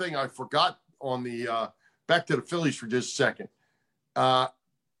on one thing I forgot on the back to the Phillies for just a second.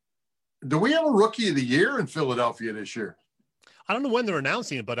 Do we have a rookie of the year in Philadelphia this year? I don't know when they're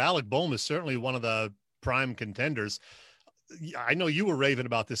announcing it, but Alec Bohm is certainly one of the prime contenders. I know you were raving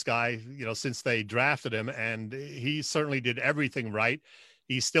about this guy, since they drafted him, and he certainly did everything right.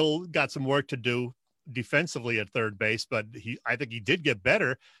 He's still got some work to do defensively at third base, but I think he did get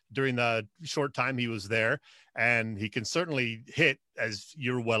better during the short time he was there, and he can certainly hit, as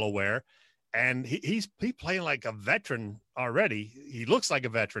you're well aware. And he's playing like a veteran already. He looks like a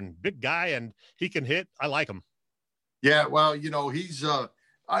veteran, big guy, and he can hit. I like him. Yeah, well, he's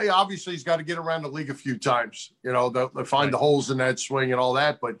he's got to get around the league a few times. They'll find the holes in that swing and all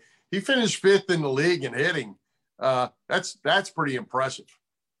that. But he finished fifth in the league in hitting. That's pretty impressive.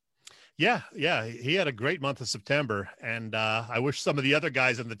 Yeah, he had a great month of September, and I wish some of the other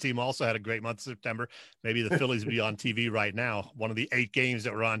guys on the team also had a great month of September. Maybe the Phillies would be on TV right now, one of the 8 games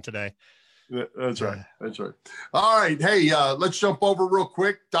that were on today. That's right. All right, hey, let's jump over real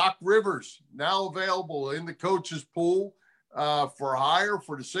quick. Doc Rivers, now available in the coach's pool for hire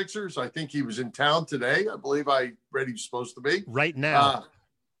for the Sixers. I think he was in town today. I believe I read he was supposed to be. Right now.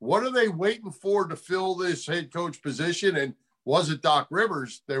 What are they waiting for to fill this head coach position, and was it Doc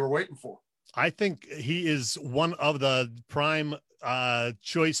Rivers they were waiting for? I think he is one of the prime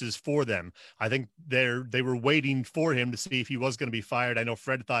choices for them. I think they were waiting for him to see if he was going to be fired. I know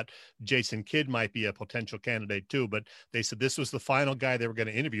Fred thought Jason Kidd might be a potential candidate too, but they said this was the final guy they were going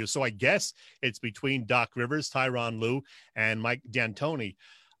to interview. So I guess it's between Doc Rivers, Tyronn Lue, and Mike D'Antoni.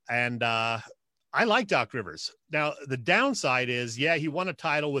 And I like Doc Rivers. Now, the downside is, he won a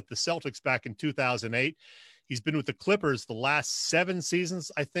title with the Celtics back in 2008. He's been with the Clippers the last 7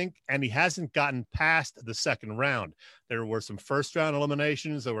 seasons, I think, and he hasn't gotten past the second round. There were some first-round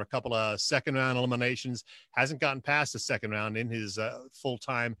eliminations. There were a couple of second-round eliminations. Hasn't gotten past the second round in his full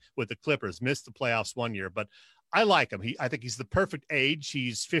time with the Clippers. Missed the playoffs 1 year, but I like him. I think he's the perfect age.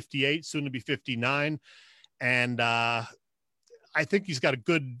 He's 58, soon to be 59, and I think he's got a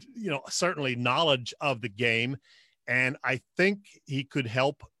good, certainly knowledge of the game, and I think he could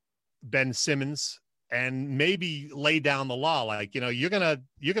help Ben Simmons and maybe lay down the law, like, you're gonna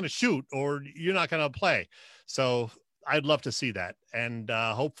shoot or you're not gonna play. So I'd love to see that, and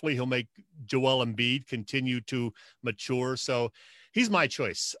hopefully he'll make Joel Embiid continue to mature. So he's my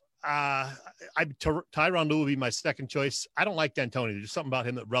choice. Tyronn Lue will be my second choice. I don't like D'Antoni. There's something about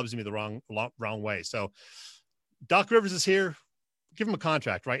him that rubs me the wrong way. So Doc Rivers is here. Give him a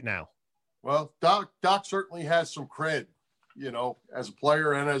contract right now. Well, Doc certainly has some cred, as a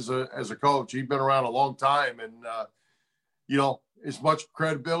player and as a coach. He's been around a long time, and as much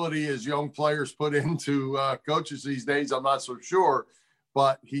credibility as young players put into coaches these days, I'm not so sure,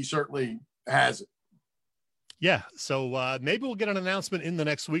 but he certainly has it. Yeah. So maybe we'll get an announcement in the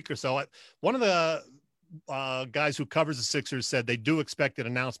next week or so. One of the guys who covers the Sixers said they do expect an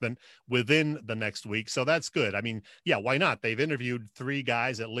announcement within the next week. So that's good. I mean, why not? They've interviewed 3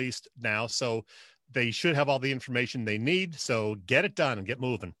 guys at least now. So they should have all the information they need. So get it done and get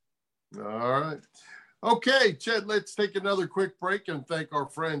moving. All right. Okay, Chet, let's take another quick break and thank our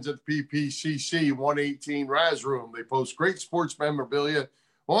friends at PPCC 118 Raz Room. They post great sports memorabilia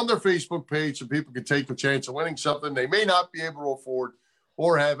on their Facebook page so people can take a chance of winning something they may not be able to afford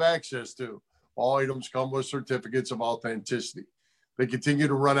or have access to. All items come with certificates of authenticity. They continue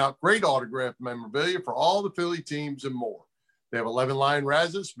to run out great autographed memorabilia for all the Philly teams and more. They have 11 line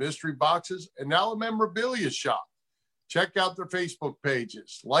Razes, mystery boxes, and now a memorabilia shop. check out their Facebook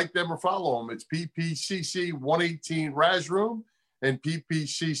pages, like them or follow them. It's PPCC 118 Raz Room and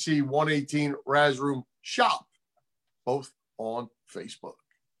PPCC 118 Raz Room Shop, both on Facebook.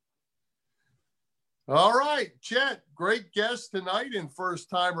 All right, Chet, great guest tonight and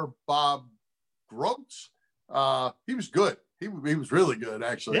first-timer BOB GROTZ. He was good. He was really good,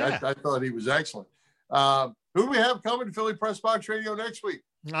 actually. Yeah. I thought he was excellent. Who do we have coming to Philly Pressbox Radio next week?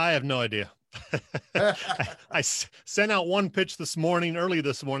 I have no idea. I sent out one pitch early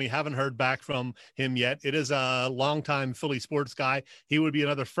this morning. Haven't heard back from him yet. It is a longtime Philly sports guy. He would be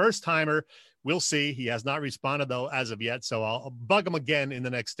another first-timer. We'll see. He has not responded, though, as of yet. So I'll bug him again in the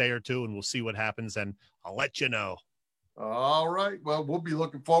next day or two, and we'll see what happens, and I'll let you know. All right. Well, we'll be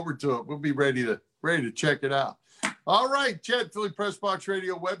looking forward to it. We'll be ready to check it out. All right, Chet, Philly Pressbox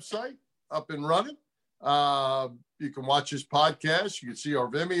Radio website up and running. You can watch his podcast. You can see our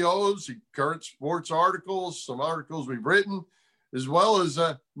Vimeos, current sports articles, some articles we've written, as well as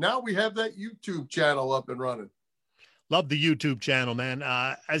now we have that YouTube channel up and running. Love the YouTube channel, man.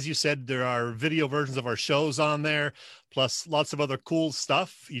 As you said, there are video versions of our shows on there, plus lots of other cool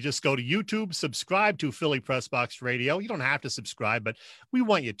stuff. You just go to YouTube, subscribe to Philly Pressbox Radio. You don't have to subscribe, but we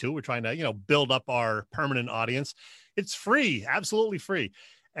want you to. We're trying to, build up our permanent audience. It's free, absolutely free.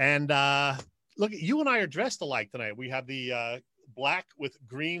 And look, you and I are dressed alike tonight. We have the black with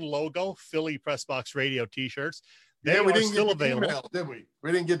green logo Philly Pressbox Radio T-shirts. They we are didn't still get the available. email, did we?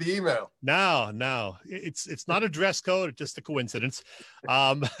 We didn't get the email. No, it's not a dress code. It's just a coincidence.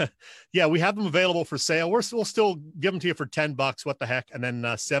 Yeah, we have them available for sale. We'll still give them to you for $10. What the heck? And then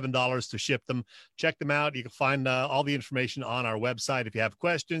 $7 to ship them. Check them out. You can find all the information on our website. If you have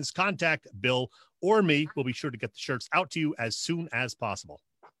questions, contact Bill or me. We'll be sure to get the shirts out to you as soon as possible.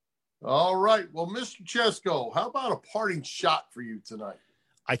 All right. Well, Mr. Chesko, how about a parting shot for you tonight?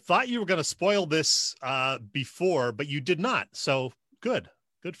 I thought you were going to spoil this before, but you did not. So good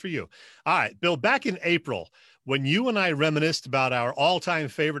for you. All right, Bill, back in April, when you and I reminisced about our all-time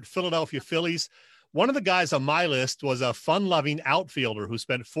favorite Philadelphia Phillies, one of the guys on my list was a fun-loving outfielder who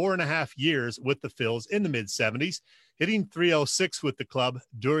spent 4.5 years with the Phils in the mid-'70s, hitting .306 with the club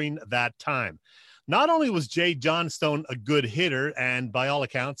during that time. Not only was Jay Johnstone a good hitter and, by all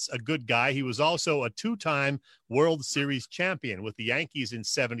accounts, a good guy, he was also a two-time World Series champion with the Yankees in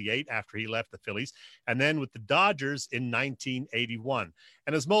 '78 after he left the Phillies, and then with the Dodgers in 1981.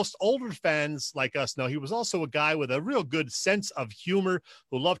 And as most older fans like us know, he was also a guy with a real good sense of humor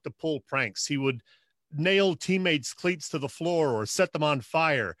who loved to pull pranks. He would nail teammates' cleats to the floor or set them on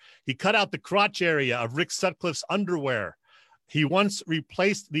fire. He cut out the crotch area of Rick Sutcliffe's underwear. He once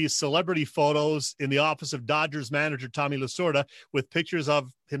replaced these celebrity photos in the office of Dodgers manager Tommy Lasorda with pictures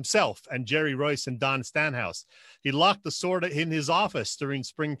of himself and Jerry Royce and Don Stanhouse. He locked Lasorda in his office during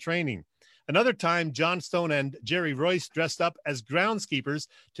spring training. Another time, Johnstone and Jerry Royce dressed up as groundskeepers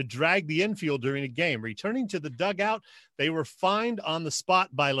to drag the infield during a game. Returning to the dugout, they were fined on the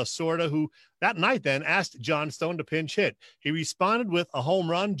spot by Lasorda, who that night then asked Johnstone to pinch hit. He responded with a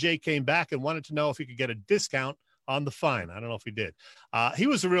home run. Jay came back and wanted to know if he could get a discount on the fine. I don't know if he did. He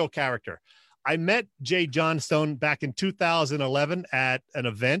was a real character. I met Jay Johnstone back in 2011 at an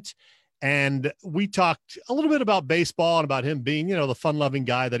event, and we talked a little bit about baseball and about him being, the fun-loving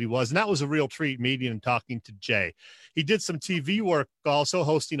guy that he was. And that was a real treat meeting and talking to Jay. He did some TV work also,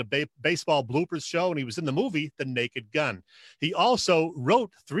 hosting a baseball bloopers show, and he was in the movie The Naked Gun. He also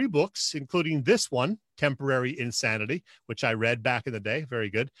wrote 3 books, including this one, Temporary Insanity, which I read back in the day.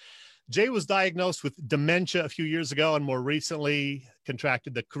 Very good. Jay was diagnosed with dementia a few years ago and more recently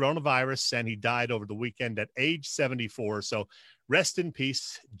contracted the coronavirus, and he died over the weekend at age 74. So rest in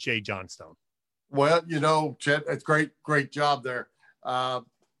peace, Jay Johnstone. Well, Chet, it's great job there. I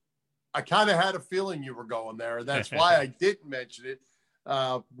kind of had a feeling you were going there, and that's why I didn't mention it.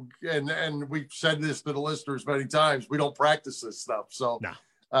 And we've said this to the listeners many times. We don't practice this stuff. So,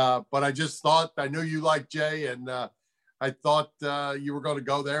 no. But I just thought, I knew you liked Jay, and I thought you were going to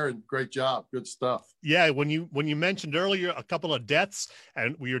go there, and great job. Good stuff. Yeah. When you mentioned earlier a couple of deaths,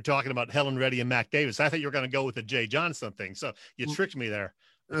 and we were talking about Helen Reddy and Mac Davis, I thought you were going to go with the Jay Johnstone thing. So you tricked me there.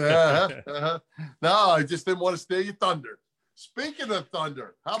 No, I just didn't want to steal your thunder. Speaking of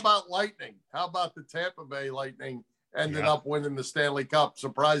thunder, how about lightning? How about the Tampa Bay Lightning ended up winning the Stanley Cup?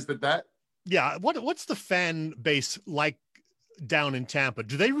 Surprised at that? Yeah. What's the fan base like down in Tampa?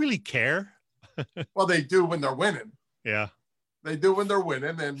 Do they really care? Well, they do when they're winning. Yeah, they do when they're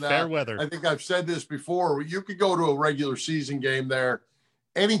winning. And fair weather. I think I've said this before. You could go to a regular season game there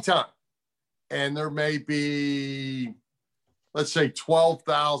anytime, and there may be, let's say,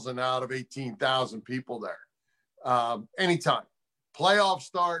 12,000 out of 18,000 people there. Anytime. Playoffs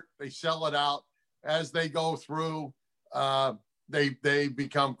start, they sell it out as they go through. they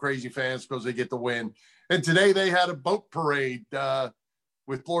become crazy fans because they get the win. And today they had a boat parade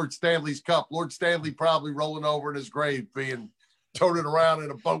with Lord Stanley's Cup. Lord Stanley probably rolling over in his grave, being toted around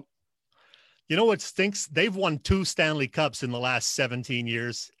in a boat. You know what stinks? They've won 2 Stanley Cups in the last 17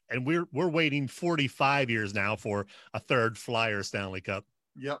 years, and we're waiting 45 years now for a third Flyer Stanley Cup.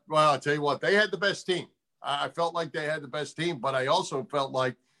 Yep. Well, I'll tell you what, they had the best team. I felt like they had the best team, but I also felt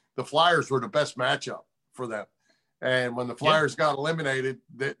like the Flyers were the best matchup for them. And when the Flyers got eliminated,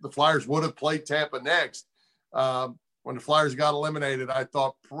 the Flyers would have played Tampa next. When the Flyers got eliminated, I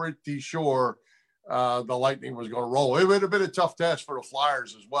thought pretty sure the Lightning was going to roll. It would have been a tough test for the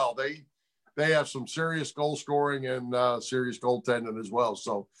Flyers as well. They have some serious goal scoring and serious goaltending as well.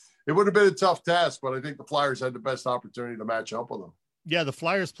 So it would have been a tough task, but I think the Flyers had the best opportunity to match up with them. Yeah, the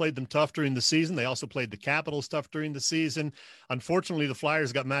Flyers played them tough during the season. They also played the Capitals tough during the season. Unfortunately, the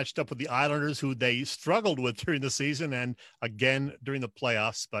Flyers got matched up with the Islanders, who they struggled with during the season and again during the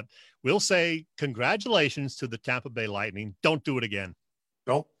playoffs. But we'll say congratulations to the Tampa Bay Lightning. Don't do it again.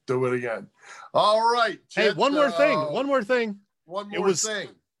 Don't do it again. All right. Hey, one more thing.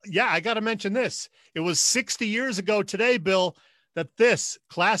 Yeah, I got to mention this. It was 60 years ago today, Bill, that this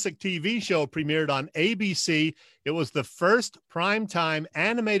classic TV show premiered on ABC. It was the first primetime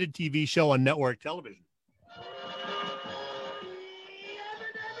animated TV show on network television.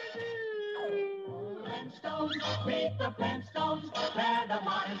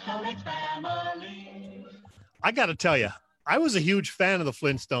 I got to tell you, I was a huge fan of the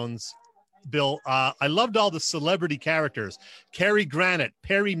Flintstones, Bill. I loved all the celebrity characters: Cary Grant,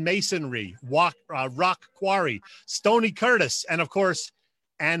 Perry Masonry, Rock Quarry, Stoney Curtis, and of course,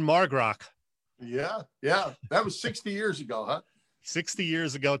 Anne Margrock. Yeah. That was 60 years ago, huh? 60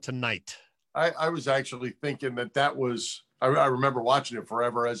 years ago tonight. I was actually thinking that was, I remember watching it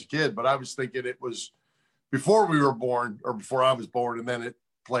forever as a kid, but I was thinking it was before we were born or before I was born, and then it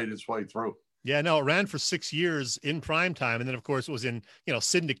played its way through. Yeah, no, it ran for 6 years in prime time, and then of course it was in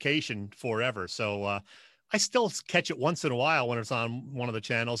syndication forever. So I still catch it once in a while when it's on one of the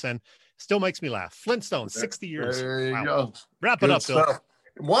channels, and still makes me laugh. Flintstones, 60 years. There you go. Wrap it up, Bill.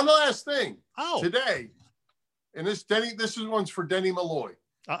 One last thing. Oh, today, and this is one's for Denny Malloy.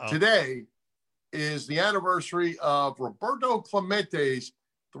 Today is the anniversary of Roberto Clemente's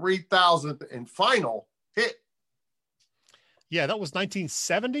 3,000th and final hit. Yeah, that was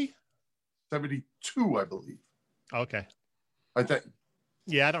 1970. 72, I believe. Okay. I think.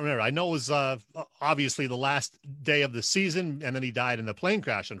 Yeah, I don't remember. I know it was obviously the last day of the season, and then he died in the plane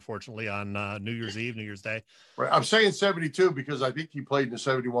crash, unfortunately, on New Year's Eve, New Year's Day. Right. I'm saying 72 because I think he played in the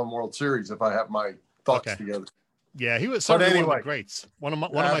 71 World Series, if I have my thoughts together. Yeah, he was certainly one of the greats. One of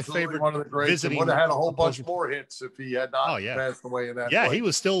my favorite. One of the greats. He would have had a whole bunch more hits if he had not passed away in that play. He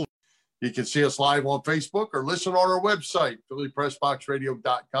was still. You can see us live on Facebook or listen on our website,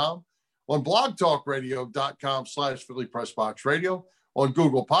 PhillyPressboxRadio.com, on blogtalkradio.com/PhillyPressboxRadio, on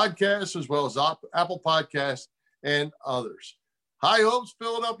Google Podcasts, as well as Apple Podcasts and others. High hopes,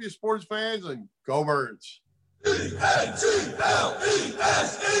 Philadelphia sports fans, and go Birds. Eagles!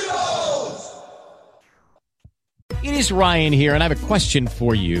 It is Ryan here, and I have a question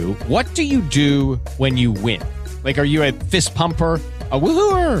for you. What do you do when you win? Like, are you a fist pumper, a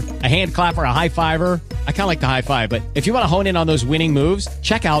woohooer, a hand clapper, a high fiver? I kind of like the high five, but if you want to hone in on those winning moves,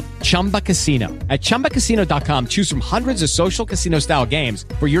 check out Chumba Casino. At ChumbaCasino.com, choose from hundreds of social casino-style games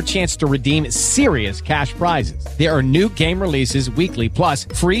for your chance to redeem serious cash prizes. There are new game releases weekly, plus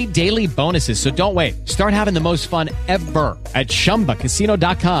free daily bonuses. So don't wait. Start having the most fun ever at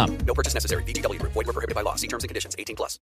ChumbaCasino.com. No purchase necessary. VGW Group. Void where prohibited by law. See terms and conditions. 18+.